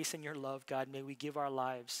your grace and your love, God, may we give our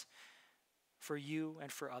lives for you and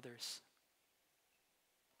for others.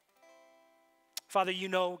 Father, you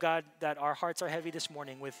know, God, that our hearts are heavy this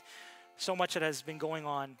morning with so much that has been going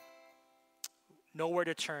on, nowhere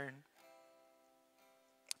to turn.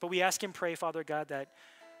 But we ask and pray, Father God, that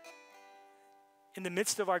in the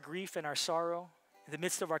midst of our grief and our sorrow, in the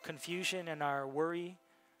midst of our confusion and our worry,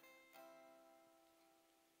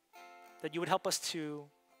 that you would help us to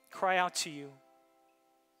cry out to you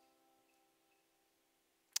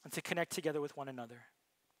and to connect together with one another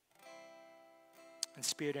in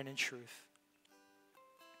spirit and in truth.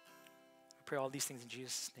 I pray all these things in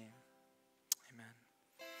Jesus' name. Amen.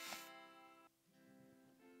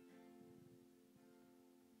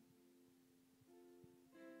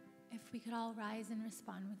 If we could all rise and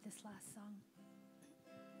respond with this last song.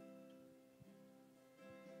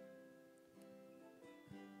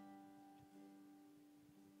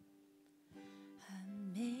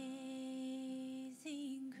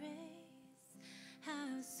 Amazing grace,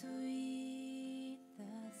 how sweet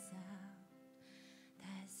the sound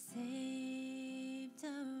that saved a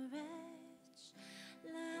wretch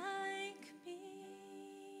like me.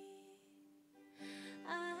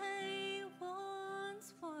 I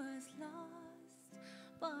once was lost,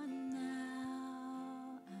 but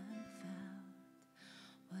now I'm found.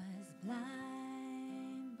 Was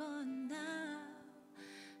blind, but now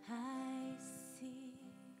I see.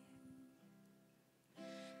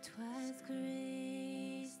 'Twas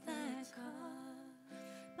grace that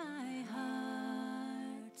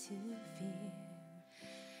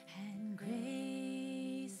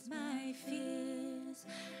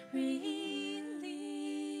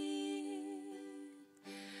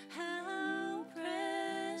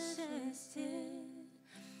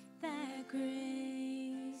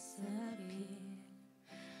grace appear.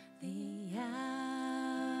 The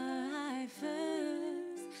hour I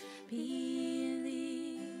first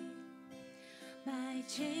believed, my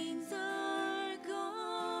chains are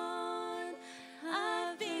gone,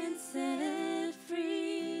 I've been set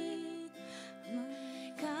free.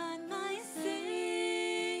 My God, my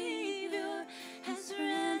Savior has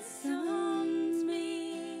ransomed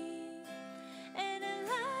me, and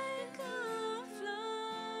like a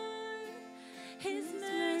flood, His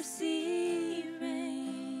mercy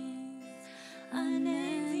reigns,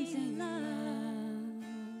 unending love,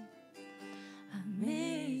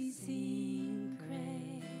 amazing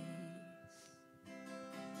grace.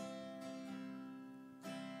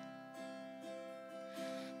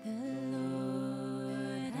 The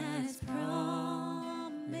Lord has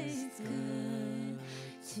promised good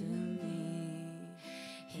to me.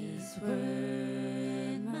 His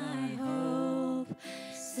word, my hope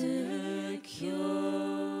secures.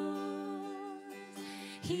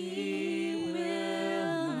 He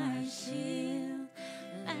will my shield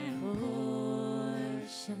and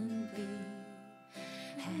portion be,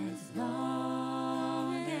 as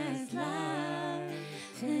long as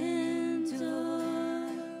life endures.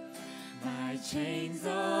 My chains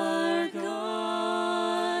are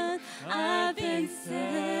gone, I've been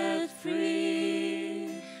set free.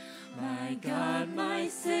 My God, my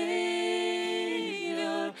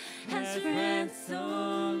Savior has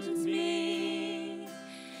ransomed me,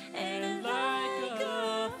 and like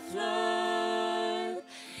a flood,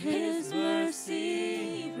 His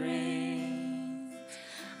mercy reigns,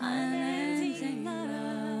 unending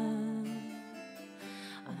love,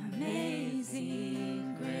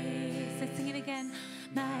 amazing grace. Let's sing it again.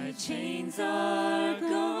 My chains are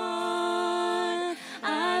gone,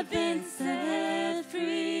 I've been set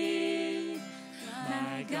free.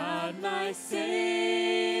 My God, my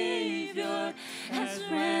Savior has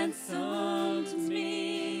ransomed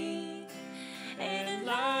me, and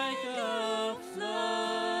like a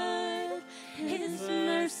flood, His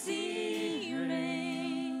mercy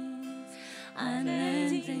reigns,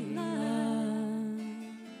 unending love,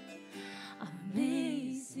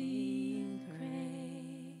 amazing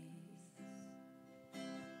grace.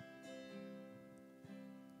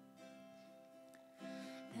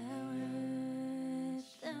 Thou wilt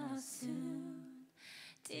thou soon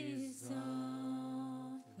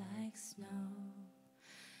dissolve like snow.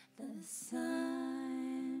 The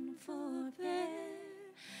sun forbear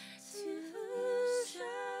to shine,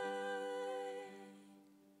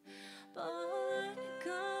 but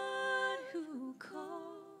God who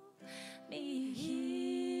called me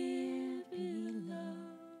here below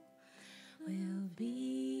will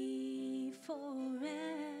be forever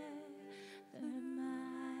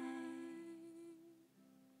mine,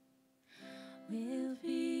 will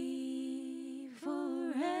be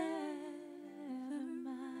forever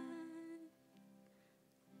mine.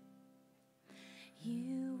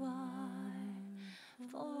 You are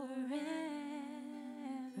forever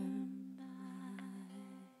mine.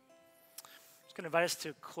 I'm just going to invite us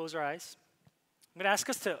to close our eyes. I'm going to ask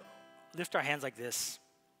us to lift our hands like this.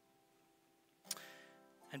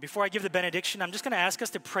 And before I give the benediction, I'm just going to ask us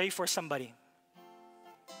to pray for somebody.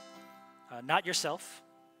 Not yourself.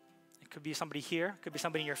 It could be somebody here. It could be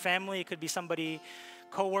somebody in your family. It could be somebody,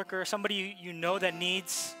 coworker, somebody you know that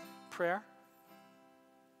needs prayer.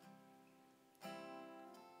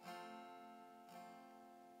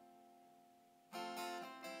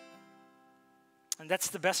 And that's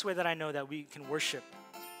the best way that I know that we can worship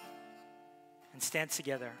and stand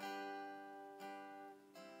together.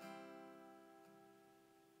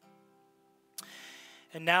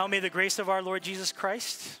 And now may the grace of our Lord Jesus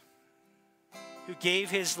Christ, who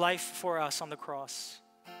gave His life for us on the cross,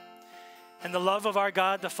 and the love of our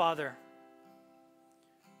God the Father,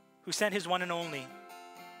 who sent His one and only,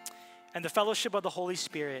 and the fellowship of the Holy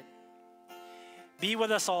Spirit, be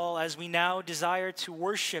with us all as we now desire to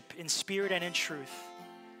worship in spirit and in truth.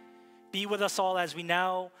 Be with us all as we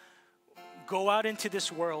now go out into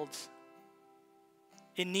this world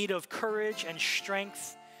in need of courage and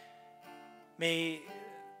strength. May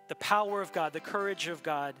the power of God, the courage of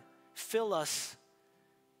God, fill us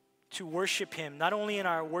to worship Him, not only in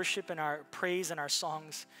our worship and our praise and our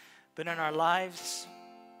songs, but in our lives,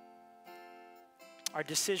 our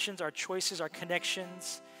decisions, our choices, our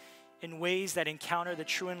connections, in ways that encounter the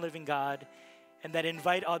true and living God and that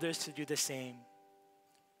invite others to do the same,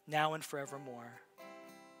 now and forevermore.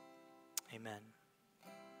 Amen.